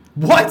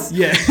 What?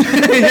 Yeah,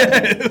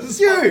 it was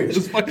Huge. It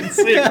was fucking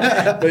sick.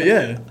 But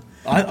yeah,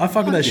 I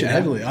fuck with that shit yeah.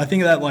 heavily. I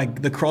think that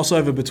like the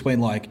crossover between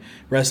like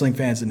wrestling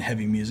fans and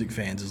heavy music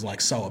fans is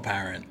like so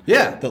apparent.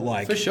 Yeah. that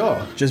like for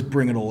sure. just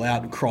bring it all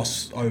out,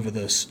 cross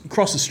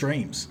the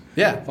streams.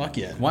 Yeah. Fuck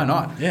yeah. Why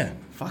not? Yeah,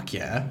 Fuck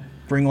yeah.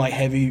 bring like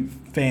heavy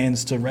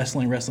fans to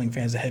wrestling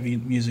fans to heavy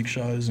music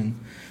shows, and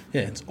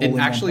yeah, it's all It in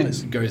actually one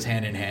place. goes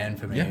hand in hand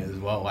for me Yeah. as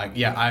well. Like,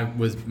 yeah, I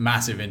was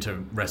massive into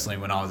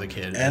wrestling when I was a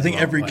kid. I as think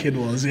well. every Like- kid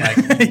was. Yeah.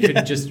 Like, you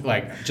could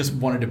just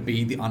wanted to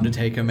be the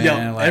Undertaker, man.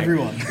 Yeah, like,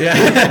 everyone. Yeah.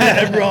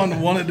 Everyone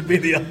wanted to be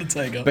the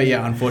Undertaker. But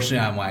yeah,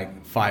 unfortunately, I'm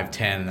like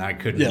 5'10", and I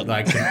couldn't Yeah.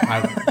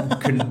 I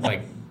couldn't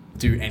like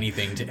do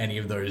anything to any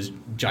of those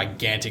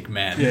gigantic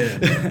men.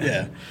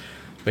 yeah.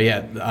 But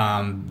yeah,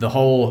 the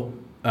whole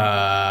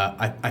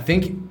I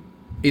think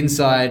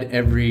inside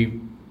every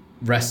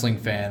wrestling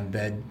fan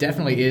there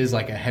definitely is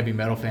like a heavy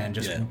metal fan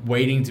just Yeah.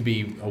 waiting to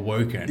be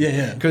awoken.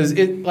 Yeah. Because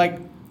it like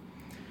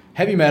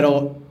heavy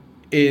metal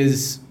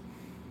is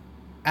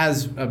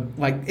as a,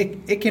 like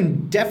it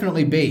can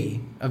definitely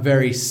be a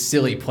very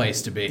silly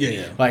place to be.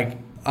 Yeah. Like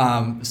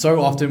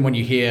so often when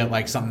you hear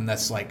like something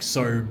that's like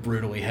so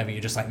brutally heavy,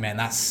 you're just like, man,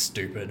 that's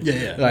stupid.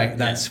 Yeah. Like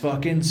that's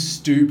fucking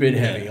stupid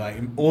heavy. Yeah. Like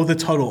Or the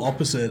total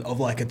opposite of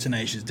like a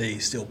Tenacious D,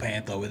 Steel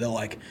Panther, where they're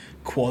like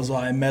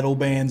quasi metal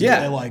bands, Yeah. but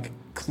they're like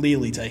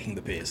clearly taking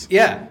the piss.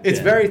 yeah, it's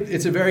Yeah.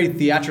 it's a very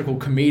theatrical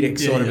comedic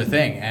sort of Yeah. a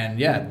thing, and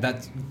yeah,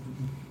 that's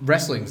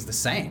wrestling's the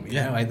same. You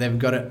Yeah. know, like they've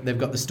got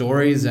the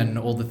stories and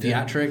all the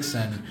theatrics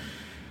and.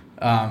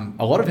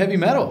 A lot of heavy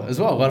metal as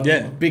well. A lot of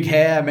Yeah. big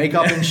hair,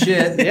 makeup and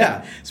shit.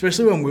 Yeah.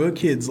 Especially when we were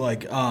kids,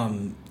 like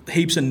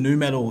heaps of new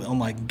metal on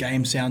like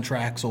game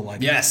soundtracks or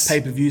like Yes.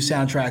 pay-per-view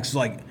soundtracks.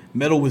 Like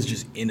metal was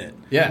just in it.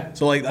 Yeah.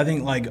 So like I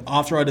think like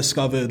after I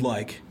discovered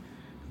like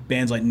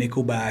bands like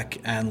Nickelback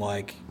and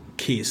like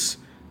Kiss,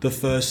 the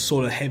first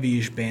sort of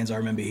heavy-ish bands I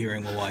remember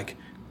hearing were like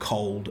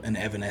Cold and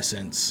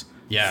Evanescence.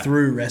 Yeah.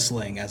 Through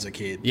wrestling as a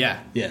kid. Yeah.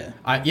 Yeah.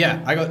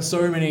 I got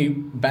so many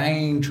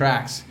banging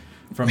tracks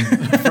from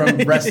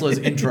wrestlers'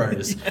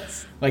 intros.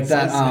 Yes. Like So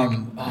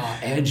that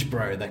Edge,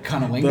 bro, that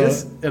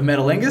Cunnilingus,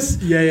 Metalingus.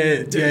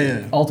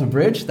 Yeah. Alter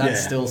Bridge,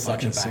 that's Yeah, still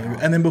such a fucking banger.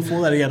 so- and then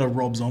before that, he had a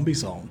Rob Zombie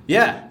song,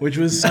 Yeah. which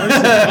was so sick.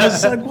 I was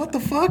just like, what the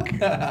fuck?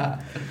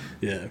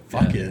 Yeah,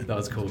 fuck yeah. That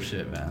was cool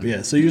shit, man.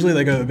 Yeah, so usually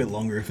they go a bit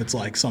longer if it's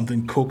like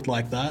something cooked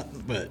like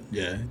that. But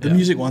yeah, the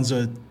music ones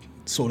are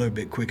sort of a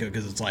bit quicker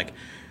because it's like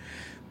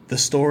the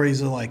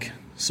stories are like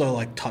so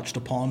like touched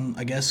upon,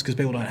 I guess, because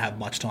people don't have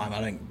much time.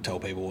 I don't tell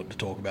people what to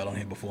talk about on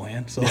here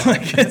beforehand, so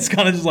like it's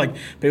kind of just like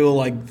people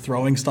like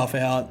throwing stuff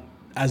out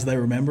as they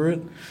remember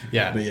it.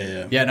 Yeah. But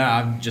yeah. Yeah, no,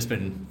 I've just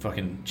been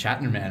fucking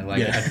chatting, man.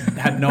 Like, I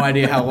had no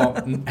idea how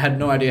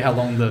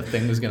long the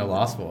thing was going to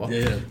last for.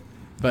 Yeah.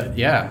 But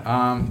yeah,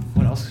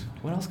 what else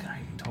can I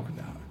even talk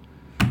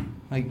about?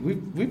 Like,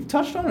 we've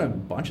touched on a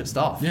bunch of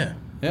stuff. Yeah.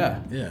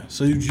 Yeah. Yeah.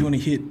 So do you want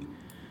to hit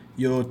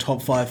your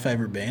top 5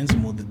 favorite bands,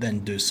 and we'll then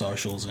do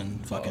socials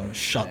and fucking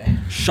shut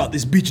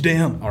this bitch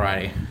down.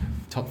 Alrighty.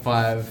 Top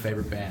 5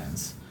 favorite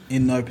bands.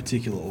 In no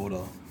particular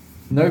order.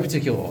 No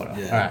particular order.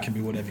 Yeah, Alright. it can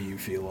be whatever you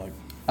feel like.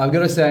 I've got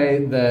to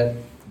say that,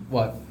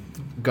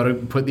 got to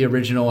put the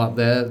original up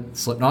there,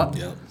 Slipknot.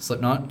 Yeah.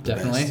 Slipknot,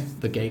 definitely. best.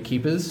 The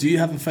Gatekeepers. Do you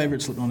have a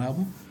favorite Slipknot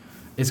album?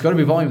 It's got to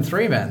be Volume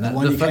 3, man. The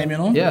one you came in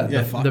on? Yeah,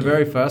 Yeah, the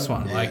very first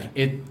one. Yeah. Like,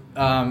 it,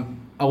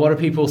 a lot of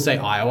people say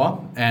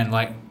Iowa, and,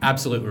 like,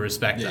 absolutely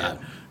respect Yeah.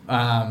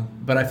 that.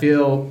 But I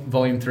feel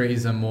Volume 3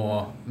 is a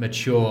more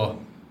mature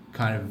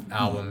kind of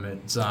album.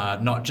 It's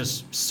not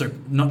just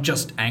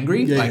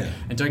angry. Yeah, like, yeah.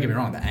 and don't get me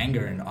wrong, the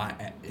anger in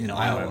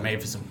Iowa Iowa. made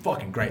for some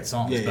fucking great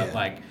songs. Yeah, but yeah.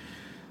 like,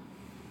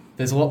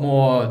 there's a lot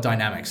more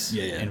dynamics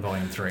Yeah, yeah. in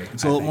Volume 3.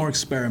 It's a lot more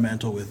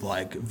experimental with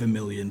like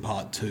Vermilion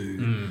Part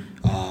 2,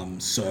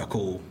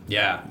 Circle.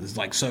 Yeah. There's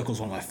like Circle's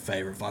one of my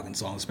favorite fucking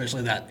songs,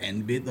 especially that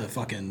end bit, the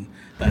fucking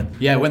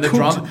Yeah, when the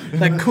cooked, drum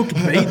that cooked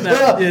beat,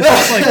 it's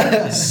just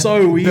like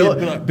so weird.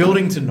 but like,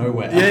 building to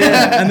nowhere.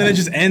 yeah, and then it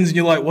just ends, and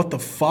you're like, what the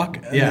fuck?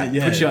 And Yeah,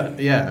 then,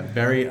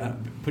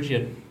 puts you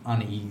at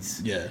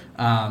unease. Yeah.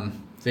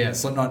 So yeah,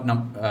 Slipknot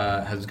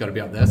has got to be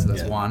up there. So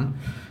that's Yeah.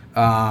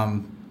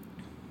 one.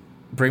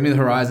 Bring Me the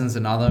Horizon's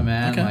another,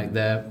 man. Okay. Like,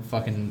 they're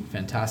fucking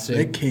fantastic.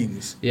 They're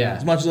kings. Yeah.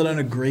 As much as I don't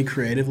agree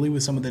creatively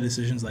with some of their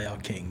decisions, they are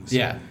kings.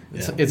 Yeah,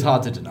 it's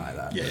hard to deny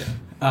that. Yeah.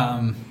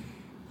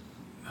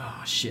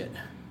 Oh shit,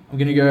 I'm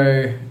gonna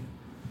go.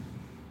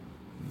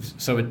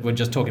 So we're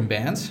just talking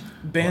bands.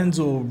 Bands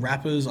or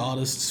rappers,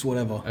 artists,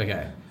 whatever.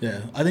 Okay.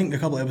 Yeah. I think a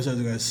couple of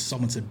episodes ago,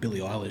 someone said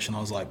Billie Eilish, and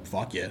I was like,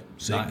 fuck yeah.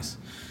 Sick. Nice.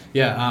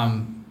 Yeah.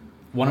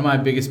 One of my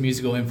biggest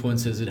musical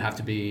influences would have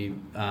to be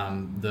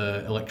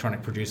the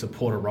electronic producer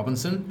Porter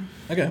Robinson.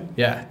 Okay.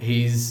 Yeah,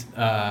 he used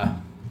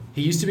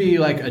to be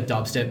like a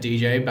dubstep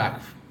DJ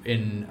back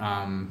in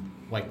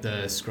like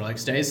the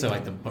Skrillex days, so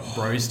like the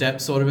bro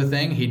step sort of a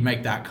thing. He'd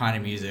make that kind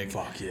of music.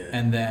 Fuck yeah.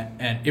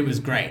 And it was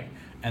great.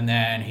 And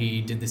then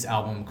he did this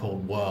album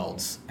called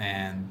Worlds,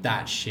 and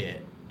that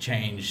shit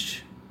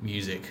changed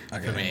music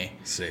for me.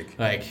 Sick.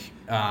 Like,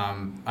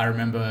 I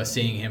remember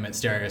seeing him at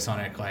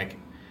Stereosonic, like,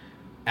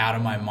 out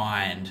of my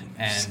mind,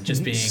 and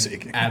just being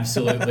Sick.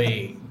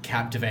 absolutely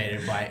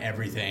captivated by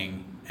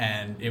everything.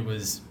 And it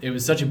was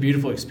such a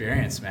beautiful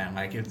experience, man.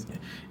 Like,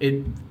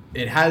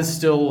 it has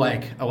still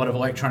like a lot of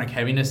electronic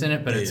heaviness in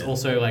it, but it's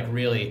also like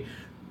really,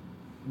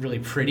 really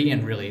pretty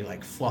and really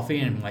like fluffy,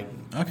 and like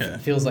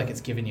feels like it's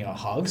giving you a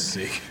hug.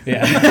 Sick.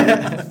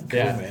 Yeah. Cool,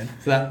 yeah. man.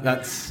 So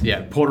that's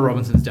Porter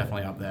Robinson's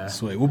definitely up there.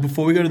 Sweet. Well,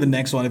 before we go to the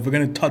next one, if we're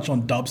going to touch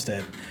on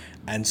dubstep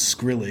and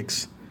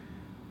Skrillex,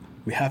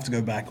 we have to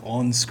go back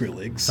on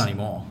Skrillex. Sonny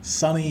Moore.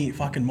 Sonny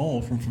fucking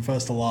Moore from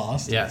First to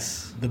Last.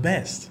 Yes. The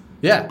best.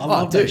 Yeah. I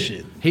love that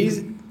shit.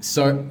 He's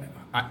so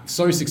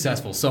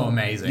successful, so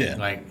amazing. Yeah.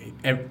 Like,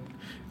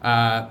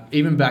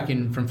 even back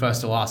in From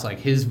First to Last, like,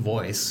 his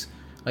voice,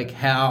 like,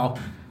 how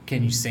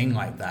can you sing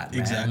like that,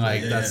 man? Exactly,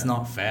 Like, yeah, that's yeah.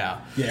 not fair.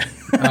 Yeah.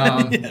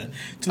 Yeah.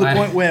 To the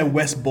point where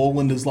Wes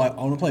Borland is like, I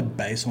want to play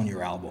bass on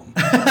your album.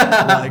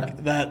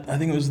 Like that, I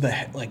think it was the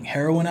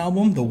Heroin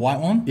album, the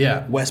white one.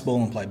 Yeah. Wes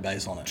Borland played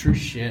bass on it. True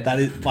shit. That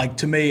is, like,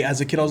 to me as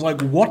a kid, I was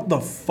like, what the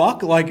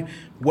fuck? Like,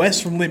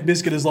 Wes from Limp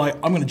Bizkit is like,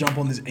 I'm going to jump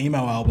on this emo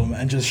album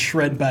and just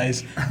shred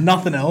bass,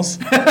 nothing else.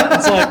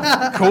 It's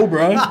like, cool,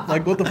 bro.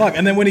 Like, what the fuck?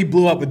 And then when he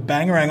blew up with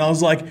Bangarang, I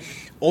was like,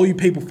 all you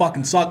people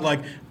fucking suck. Like,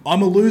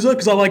 I'm a loser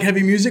because I like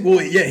heavy music.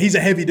 Well, yeah, he's a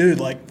heavy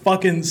dude. Like,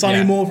 fucking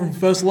Sonny Moore from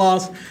First to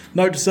Last,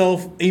 Note to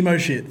Self, emo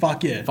shit.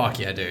 Fuck yeah. Fuck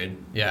yeah, dude.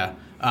 Yeah.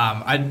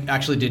 I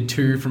actually did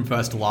 2 From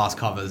First to Last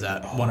covers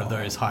at one of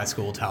those high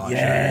school talent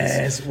shows.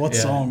 Yes. What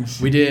songs?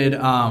 We did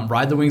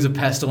Ride the Wings of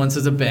Pestilence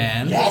as a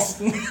band.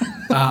 Yes.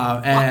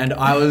 And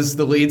I was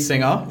the lead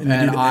singer,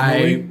 and I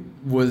Emily?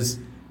 was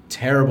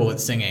terrible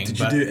at singing. Did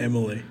you do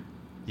Emily?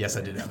 Yes,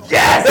 I did Emily.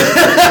 Yes!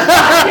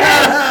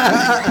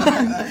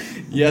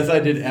 Yes, I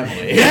did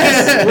Emily.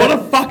 Yes! What a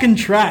fucking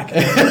track.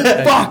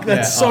 Fuck,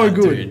 that's so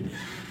good. Dude.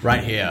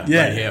 Right here.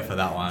 Yeah. Right here for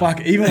that one. Fuck,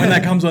 even when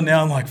that comes on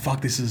now, I'm like,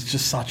 fuck, this is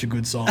just such a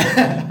good song.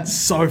 It's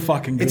so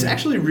fucking good. It's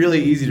actually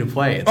really easy to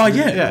play. It's,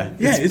 yeah.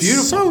 It's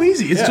beautiful. so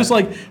easy. It's Yeah. just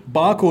like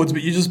bar chords,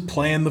 but you're just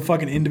playing the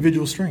fucking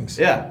individual strings.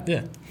 Yeah.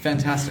 Yeah.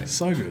 Fantastic.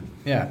 So good.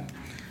 Yeah.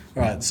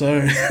 All right,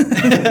 so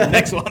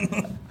next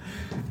one.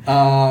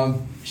 A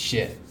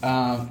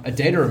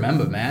Day to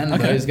Remember, man.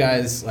 Okay. Those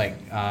guys, like,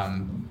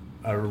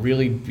 a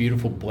really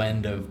beautiful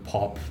blend of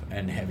pop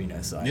and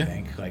heaviness, I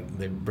think. Like,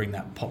 they bring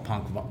that pop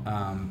punk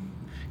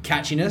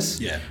catchiness.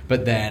 Yeah.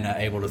 But then are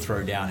able to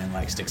throw down in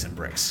like sticks and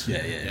bricks.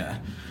 Yeah.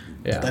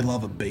 Yeah. They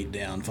love a beat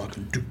down,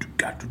 fucking.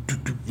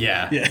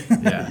 Yeah.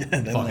 Yeah.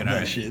 They love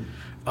that shit.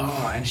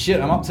 Oh, and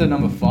shit, I'm up to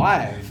number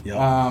 5. Yep.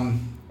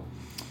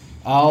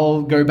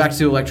 I'll go back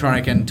to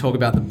electronic and talk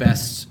about the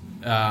best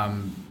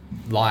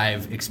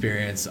live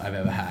experience I've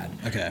ever had.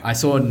 Okay. I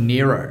saw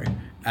Nero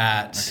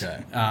at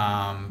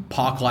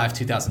Park Live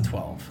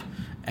 2012,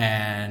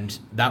 and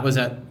that was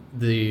at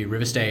the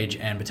River Stage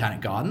and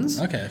Botanic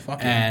Gardens. Okay,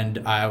 fuck yeah.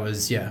 And I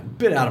was, a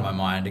bit out of my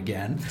mind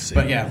again. Sick.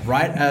 But yeah,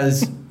 right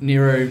as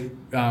Nero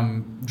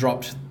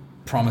dropped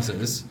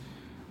Promises,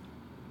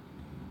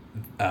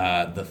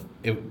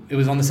 it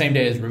was on the same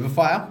day as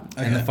Riverfire,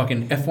 and the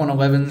fucking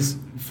F-111s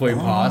flew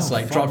past,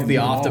 like dropped the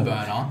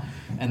afterburner,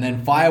 and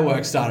then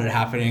fireworks started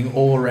happening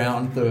all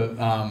around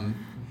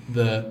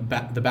the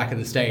back of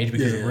the stage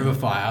because of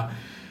Riverfire,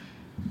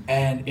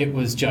 and it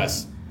was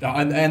just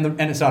and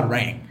it started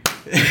raining.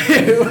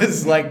 It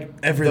was like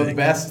everything. The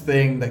best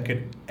thing that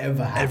could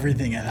ever happen.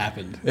 Everything had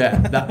happened. Yeah,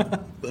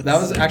 that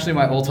was actually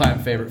my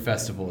all-time favorite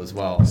festival as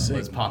well. Sick.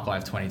 Was Park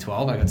Live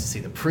 2012. I got to see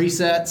the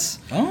presets.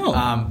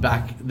 Oh.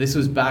 This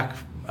was back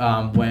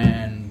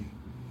when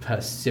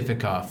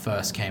Pacifica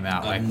first came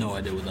out. I have no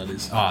idea what that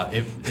is.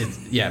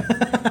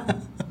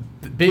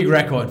 Big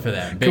record for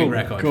them. Big Cool,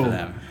 record cool. for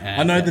them.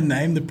 And, I know the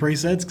name, the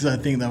presets, because I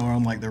think they were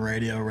on like the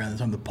radio around the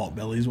time the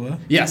Potbellies were.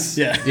 Yes.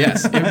 Yeah.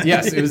 Yes.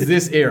 It was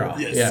this era.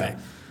 Yes. Yeah.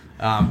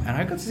 And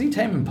I got to see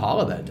Tame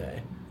Impala that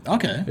day.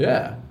 Okay.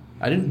 Yeah.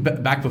 I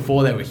didn't back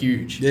before they were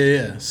huge.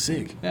 Yeah.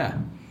 Sick. Yeah.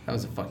 That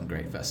was a fucking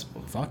great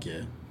festival. Fuck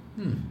yeah.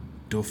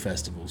 Doof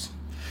festivals.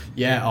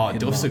 Yeah,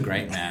 Hit 'em Doofs are up.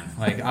 great, man.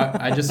 Like,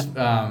 I just,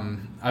 I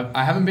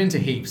haven't been to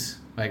heaps.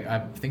 Like, I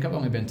think I've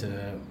only been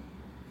to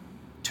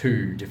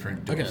 2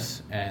 different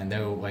Doofs. And they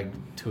were, like,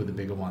 2 of the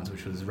bigger ones,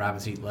 which was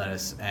Rabbits Eat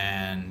Lettuce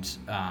and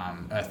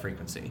Earth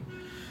Frequency.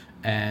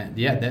 And,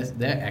 yeah,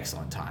 they're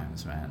excellent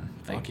times, man.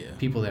 Like, Fuck yeah.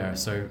 people there are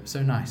so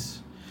nice.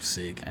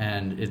 Sick.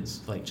 And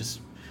it's, like,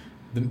 just...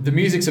 The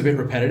music's a bit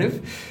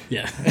repetitive.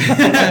 Yeah.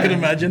 I can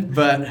imagine.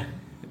 But...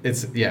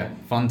 It's,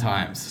 fun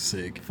times.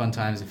 Sick. Fun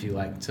times if you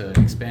like to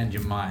expand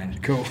your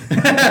mind. Cool.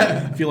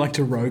 If you like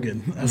to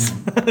Rogan, as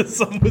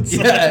some would say.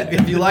 Yeah,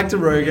 if you like to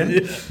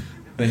Rogan,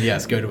 then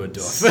yes, go to a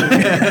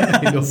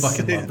Doof. You'll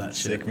fucking love that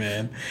shit. Sick,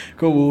 man.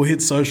 Cool. We'll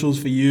hit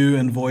socials for you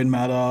and Void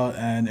Matter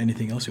and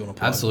anything else you want to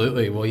plug.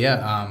 Absolutely. Well,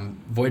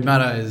 Void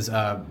Matter is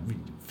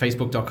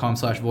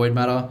facebook.com/Void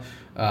Matter.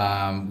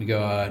 We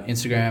go on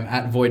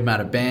Instagram @Void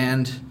Matter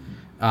Band.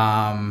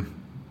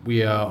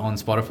 We are on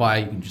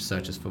Spotify. You can just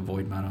search us for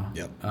Void Matter.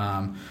 Yep.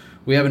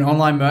 We have an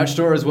online merch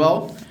store as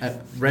well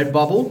at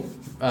Redbubble.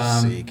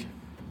 Sick.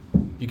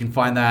 You can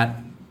find that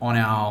on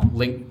our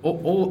link.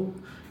 Or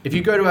if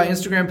you go to our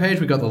Instagram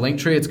page, we got the link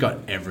tree. It's got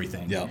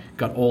everything. Yep.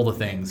 Got all the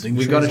things. Link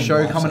We've got a tree's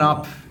show on coming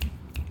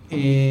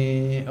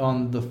lifesaver. up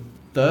on the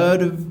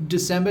 3rd of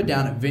December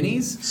down at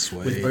Vinnie's.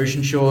 Sweet. With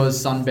Ocean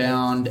Shores,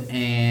 Sunbound,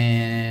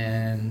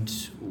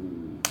 and...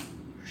 Ooh,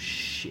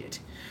 shit.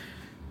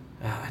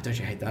 Don't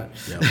you hate that?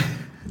 Yep.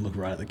 Look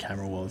right at the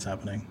camera while it's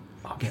happening.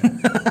 I'll get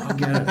it.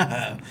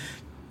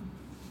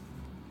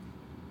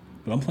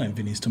 But I'm playing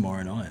Vinnie's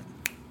tomorrow night.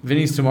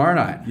 Vinnie's tomorrow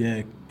night.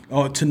 Yeah.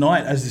 Oh,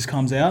 tonight as this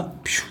comes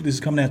out. This is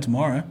coming out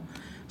tomorrow.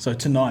 So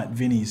tonight,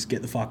 Vinnie's,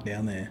 get the fuck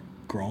down there.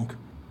 Gronk.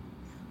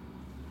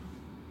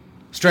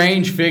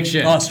 Strange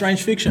Fiction. Oh,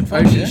 Strange Fiction.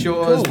 Fuck Ocean yeah.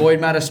 Shores, Cool.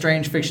 Void Matter,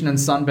 Strange Fiction, and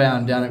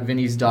Sunbound down at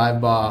Vinnie's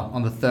Dive Bar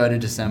on the 3rd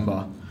of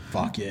December.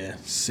 Fuck yeah.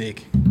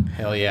 Sick.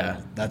 Hell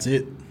yeah. That's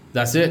it.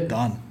 That's it.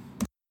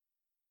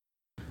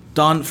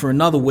 Done for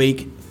another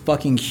week.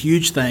 Fucking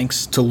huge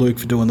thanks to Luke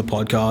for doing the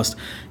podcast.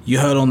 You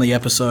heard on the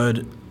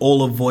episode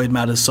all of Void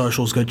Matter's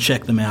socials. Go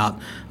check them out.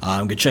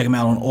 Go check them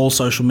out on all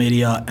social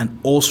media and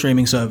all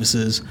streaming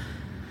services.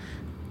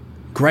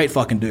 Great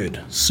fucking dude.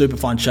 Super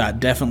fun chat.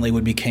 Definitely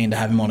would be keen to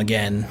have him on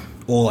again.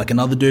 Or like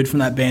another dude from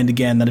that band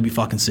again. That'd be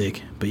fucking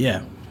sick. But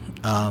yeah.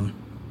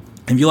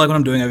 If you like what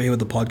I'm doing over here with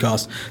the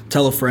podcast,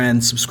 tell a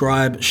friend,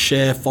 subscribe,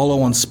 share,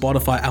 follow on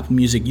Spotify, Apple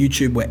Music,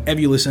 YouTube,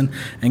 wherever you listen,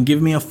 and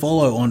give me a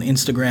follow on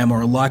Instagram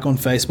or a like on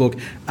Facebook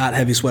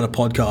 @Heavy Sweater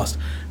Podcast.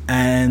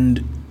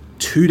 And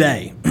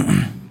today,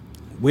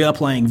 we are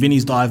playing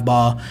Vinnie's Dive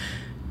Bar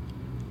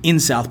in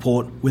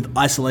Southport with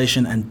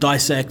Isolation and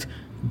Dissect.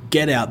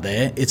 Get out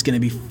there. It's going to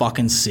be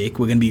fucking sick.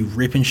 We're going to be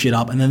ripping shit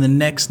up. And then the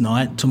next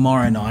night,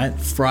 tomorrow night,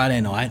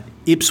 Friday night,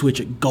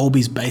 Ipswich at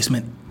Golby's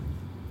Basement.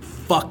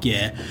 Fuck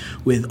yeah,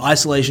 with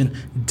Isolation,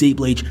 Deep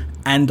Leech,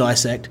 and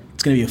Dissect.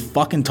 It's going to be a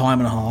fucking time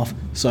and a half,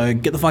 so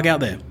get the fuck out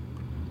there.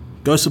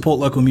 Go support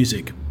local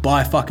music,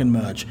 buy fucking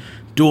merch,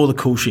 do all the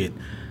cool shit.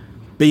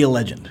 Be a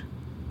legend.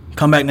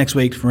 Come back next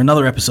week for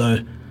another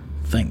episode.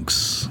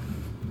 Thanks.